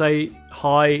in, say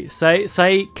hi,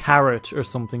 say carrot or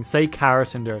something. Say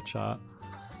carrot in their chat.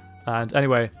 And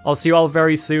anyway, I'll see you all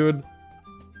very soon.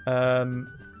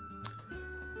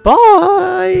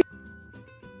 Bye!